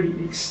already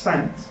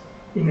extant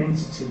in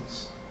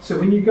entities. So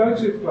when you go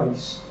to a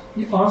place,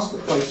 you ask the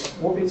place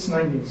what its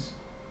name is.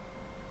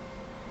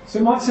 So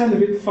it might sound a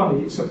bit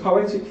funny, it's a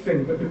poetic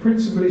thing, but the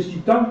principle is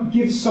you don't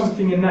give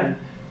something a name,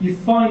 you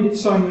find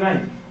its own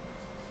name.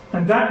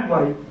 And that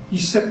way, you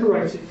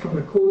separate it from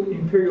the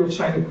imperial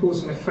chain of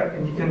cause and effect,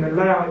 and you can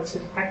allow it to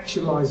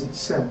actualise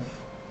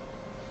itself.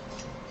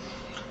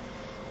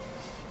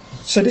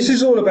 So this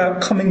is all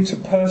about coming to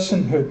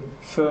personhood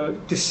for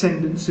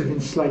descendants of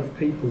enslaved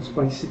peoples,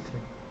 basically.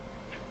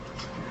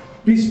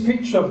 This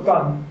picture I've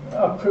done,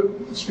 I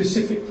put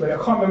specifically, I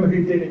can't remember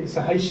who did it, it's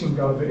a Haitian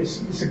guy, but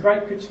it's a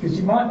great picture because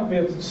you might not be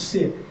able to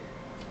see it.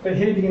 But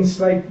here the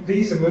enslaved,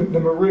 these are the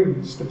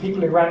Maroons, the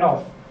people who ran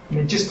off, and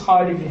they're just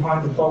hiding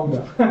behind the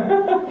boulder.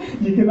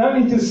 You can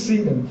only just see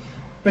them.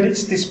 But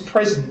it's this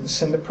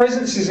presence, and the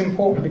presence is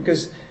important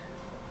because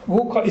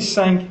Walcott is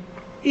saying,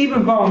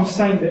 even though I'm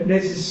saying that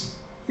there's this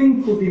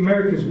thing called the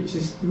Americas,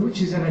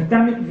 which is an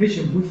Adamic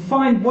vision, we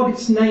find what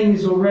its name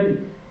is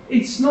already.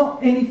 It's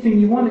not anything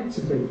you want it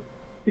to be,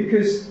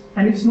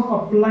 and it's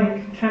not a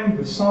blank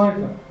canvas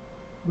either.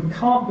 We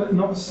can't but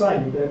not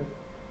say that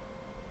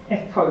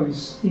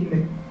echoes in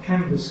the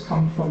canvas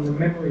come from the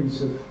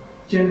memories of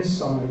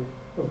genocide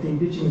of the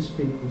indigenous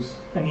peoples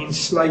and the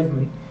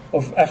enslavement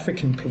of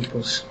African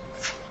peoples.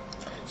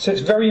 So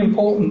it's very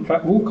important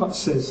that Walcott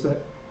says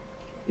that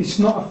it's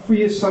not a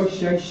free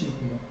association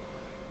here.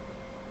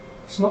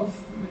 It's not.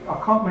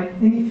 I can't make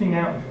anything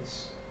out of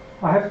this.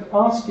 I have to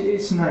ask it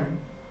its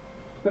name,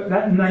 but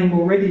that name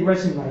already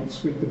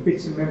resonates with the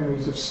bitter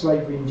memories of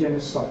slavery and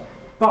genocide.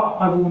 But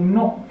I will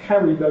not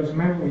carry those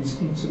memories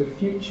into the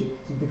future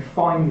to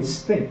define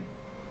this thing,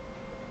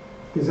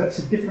 because that's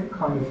a different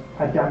kind of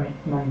Adamic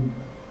name.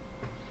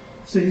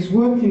 So he's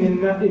working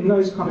in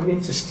those kind of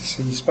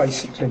interstices,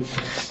 basically.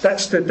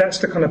 That's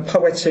the kind of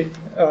poetic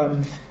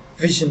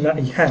vision that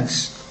he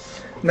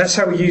has. And that's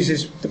how he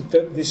uses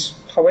this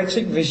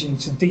poetic vision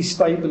to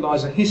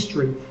destabilise a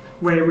history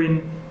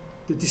wherein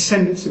the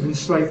descendants of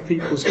enslaved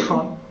peoples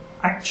can't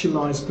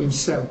actualise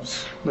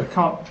themselves. They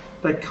can't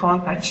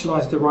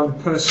actualise their own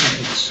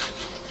personhoods.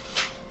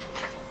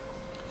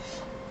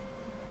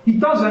 He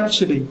does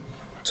actually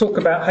talk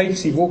about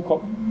Haiti.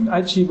 Walcott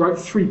actually wrote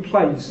 3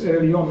 plays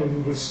early on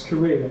in his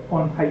career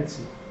on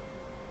Haiti.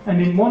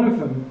 And in one of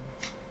them,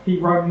 he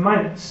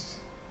romanced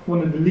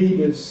one of the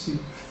leaders who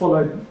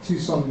followed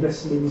Toussaint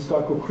Dessalines, a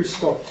guy called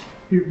Christophe,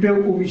 who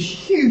built all these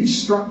huge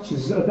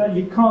structures that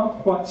you can't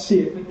quite see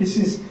it, but this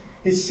is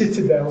his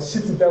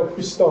Citadel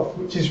Christophe,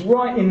 which is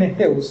right in the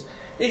hills.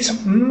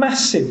 It's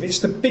massive. It's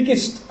the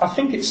biggest, I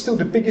think it's still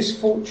the biggest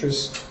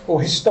fortress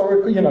or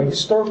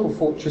historical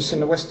fortress in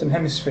the Western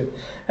Hemisphere.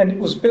 And it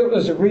was built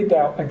as a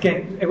redoubt.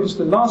 Again, it was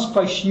the last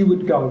place you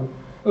would go.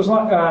 It was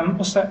like,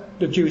 what's that,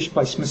 the Jewish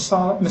place?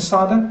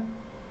 Masada?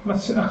 I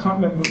can't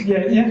remember.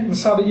 Yeah,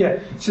 Masada, yeah.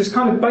 So it's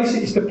kind of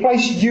basic, it's the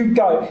place you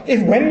go.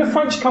 When the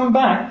French come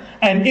back,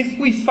 and if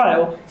we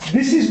fail,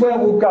 this is where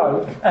we'll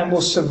go, and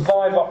we'll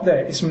survive up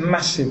there. It's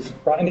massive,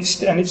 right? And it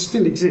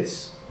still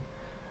exists.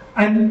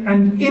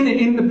 And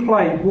in the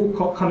play,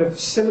 Walcott kind of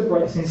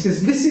celebrates and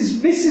says, this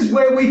is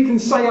where we can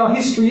say our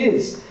history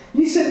is.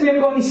 You said we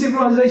haven't got any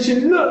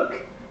civilization.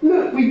 Look,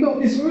 we've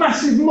got this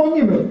massive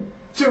monument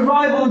to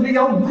rival the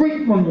old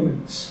Greek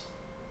monuments.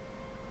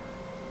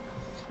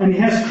 And he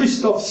has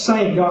Christophe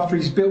saying after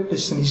he's built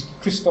this, and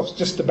Christophe's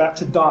just about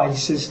to die, he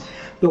says,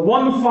 the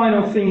one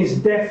final thing is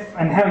death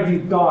and how you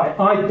die.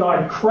 I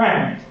died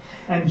crowned,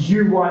 and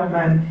you, white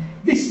man,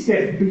 this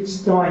death beats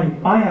dying.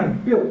 I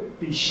have built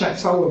the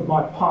chateau of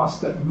my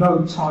past that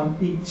no time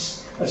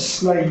eats. A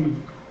slave,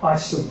 I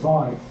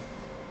survive.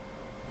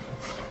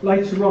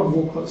 Later on,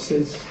 Walcott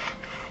says,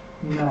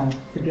 no,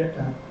 forget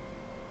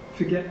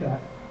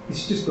that.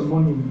 It's just a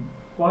monument.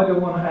 Why do I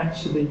want to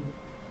actually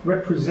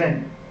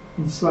represent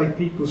enslaved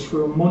peoples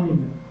through a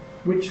monument,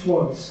 which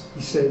was,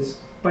 he says,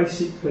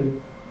 basically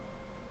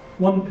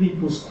one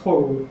people's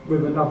quarrel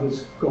with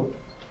another's God.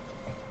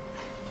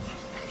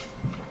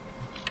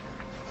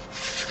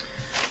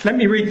 Let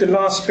me read the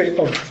last bit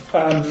of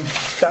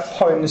that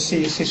poem, The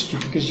Sea is History,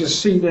 because you'll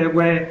see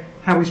there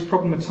how he's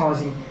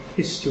problematising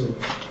history.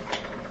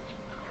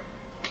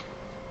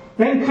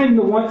 Then came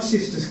the white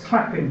sisters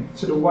clapping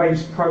to the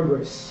wave's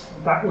progress.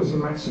 That was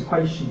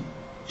emancipation.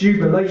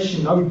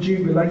 Jubilation, oh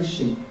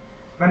jubilation,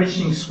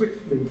 vanishing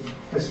swiftly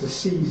as the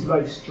sea's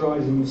lace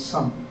dries in the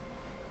sun.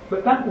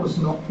 But that was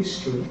not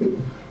history.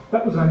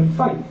 That was only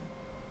faith.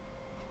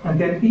 And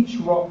then each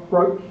rock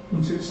broke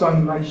into its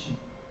own nation.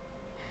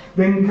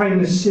 Then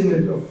came the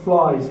synod of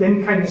flies.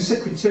 Then came the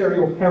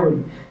secretarial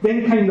heron.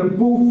 Then came the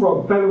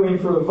bullfrog bellowing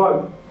for a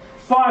vote.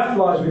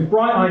 Fireflies with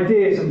bright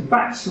ideas and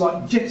bats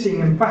like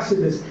jetting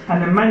ambassadors,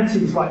 and the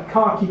mantis like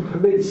khaki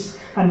police,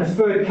 and the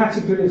furred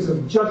caterpillars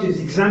of judges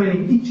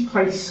examining each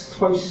case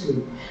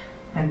closely.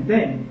 And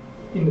then,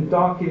 in the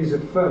dark ears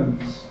of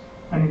ferns,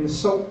 and in the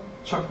salt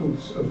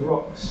chuckles of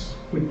rocks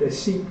with their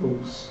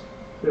sepals,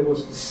 there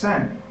was the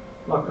sand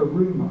like a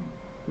rumour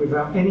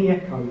without any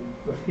echo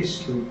of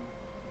history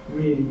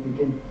really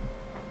beginning.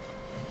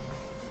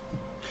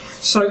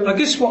 So I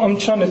guess what I'm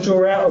trying to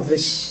draw out of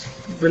this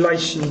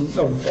relation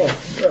of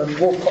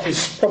Walcott is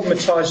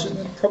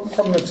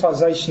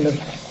problematisation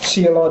of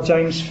C.L.R.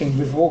 James thing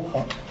with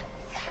Walcott.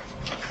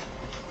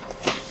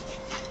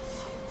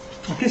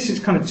 I guess it's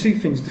kind of 2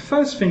 things. The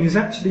first thing is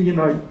actually,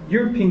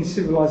 European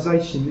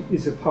civilization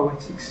is a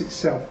poetics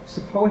itself. It's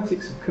the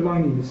poetics of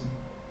colonialism.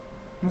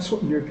 That's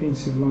what European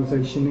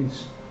civilization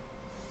is.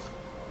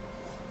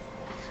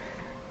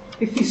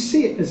 If you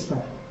see it as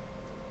that,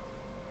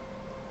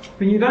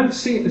 then you don't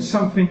see it as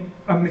a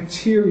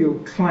material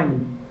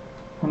claim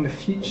on the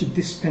future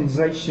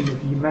dispensation of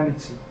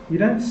humanity. You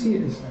don't see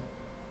it as that.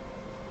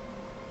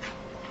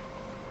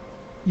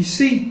 You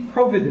see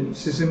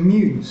providence as a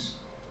muse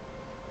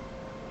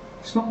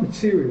It's not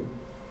material.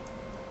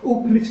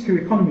 All political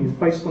economy is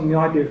based on the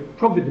idea of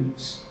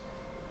providence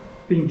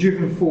being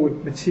driven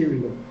forward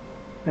materially.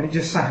 And it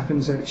just so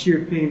happens that it's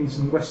Europeans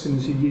and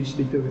Westerners who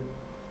usually do it.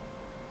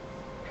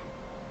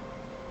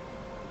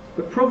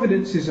 But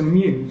providence is a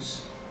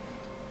muse.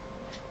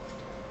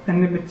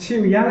 And the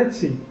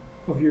materiality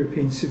of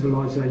European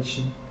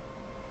civilization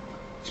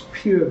is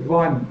pure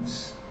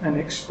violence and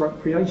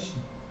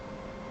expropriation.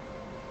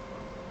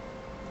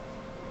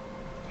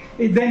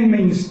 It then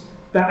means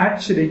that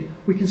actually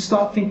we can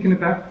start thinking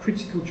about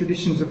critical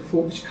traditions of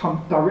thought which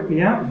come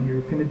directly out of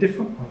Europe in a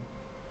different way.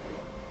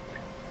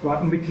 Right,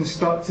 and we can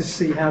start to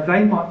see how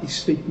they might be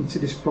speaking to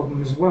this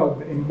problem as well,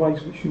 but in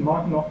ways which we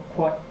might not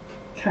quite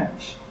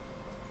catch.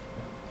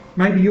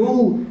 Maybe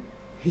all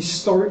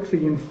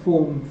historically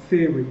informed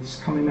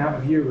theories coming out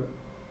of Europe,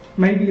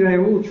 maybe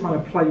they're all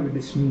trying to play with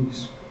this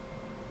muse.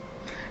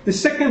 The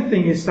second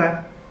thing is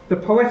that the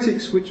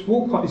Poetics, which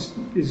Walcott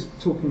is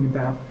talking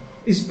about,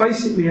 is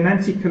basically an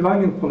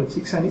anti-colonial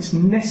politics, and it's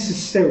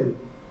necessary.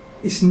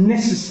 It's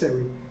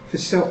necessary for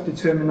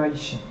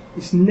self-determination.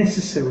 It's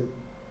necessary.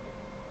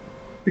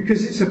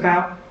 Because it's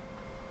about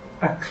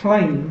a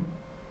claim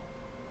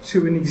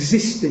to an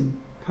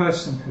existing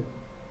personhood.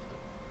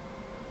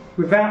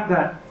 Without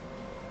that,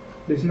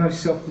 there's no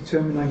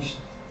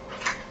self-determination.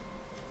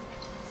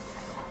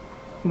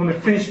 I want to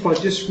finish by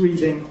just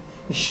reading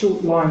a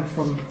short line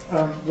from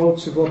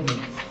Walter Rodney,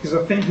 because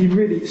I think he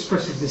really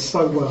expresses this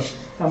so well.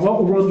 And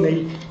Walter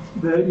Rodney,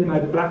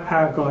 the Black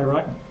Power guy,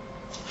 right?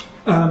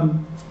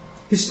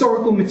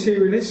 Historical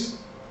materialist.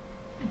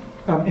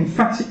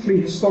 Emphatically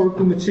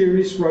historical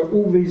materialists, wrote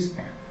all these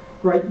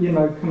great,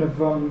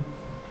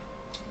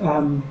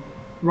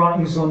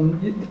 writings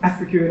on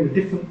Africa and the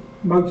different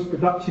modes of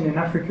production in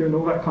Africa and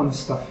all that kind of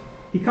stuff.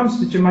 He comes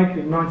to Jamaica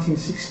in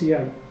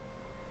 1968,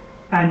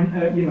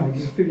 and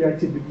he's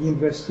affiliated with the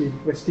University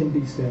of West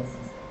Indies there.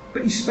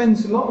 But he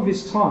spends a lot of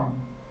his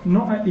time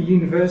not at the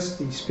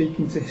university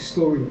speaking to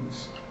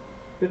historians,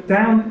 but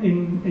down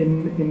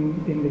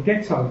in the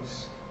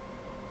ghettos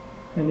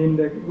and in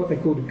what they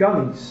call the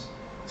gullies,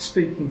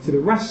 speaking to the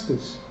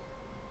Rastas.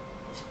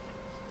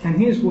 And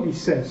here's what he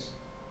says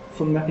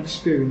from that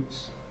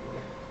experience.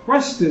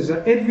 Rastas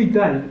are every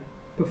day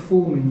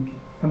performing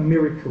a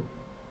miracle.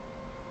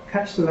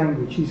 Catch the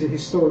language, he's a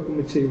historical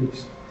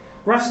materialist.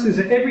 Rastas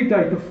are every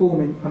day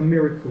performing a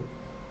miracle.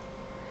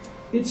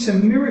 It's a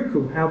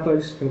miracle how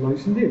those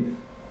fellows live.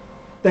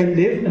 They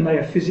live and they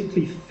are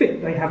physically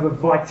fit. They have a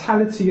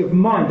vitality of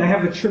mind. They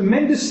have a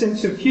tremendous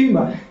sense of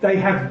humour. They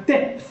have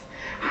depth.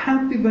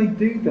 How do they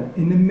do that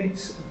in the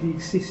midst of the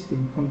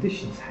existing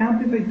conditions? How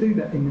do they do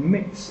that in the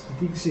midst of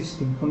the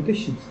existing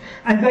conditions?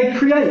 And they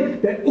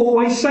create, they're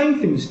always saying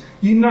things.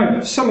 You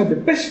know, some of the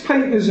best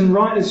painters and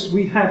writers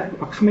we have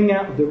are coming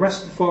out of the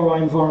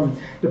Rastafari environment.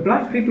 The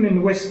black people in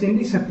the West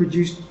Indies have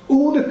produced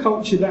all the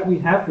culture that we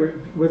have,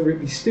 whether it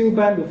be steel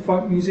band or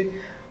folk music.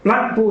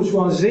 Black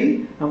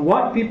bourgeoisie and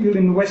white people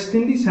in the West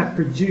Indies have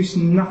produced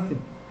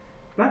nothing.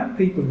 Black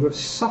people who have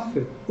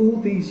suffered all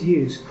these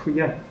years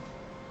create.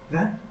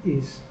 That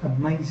is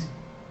amazing.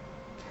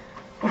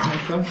 All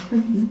right, guys,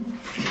 thank you.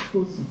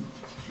 Awesome.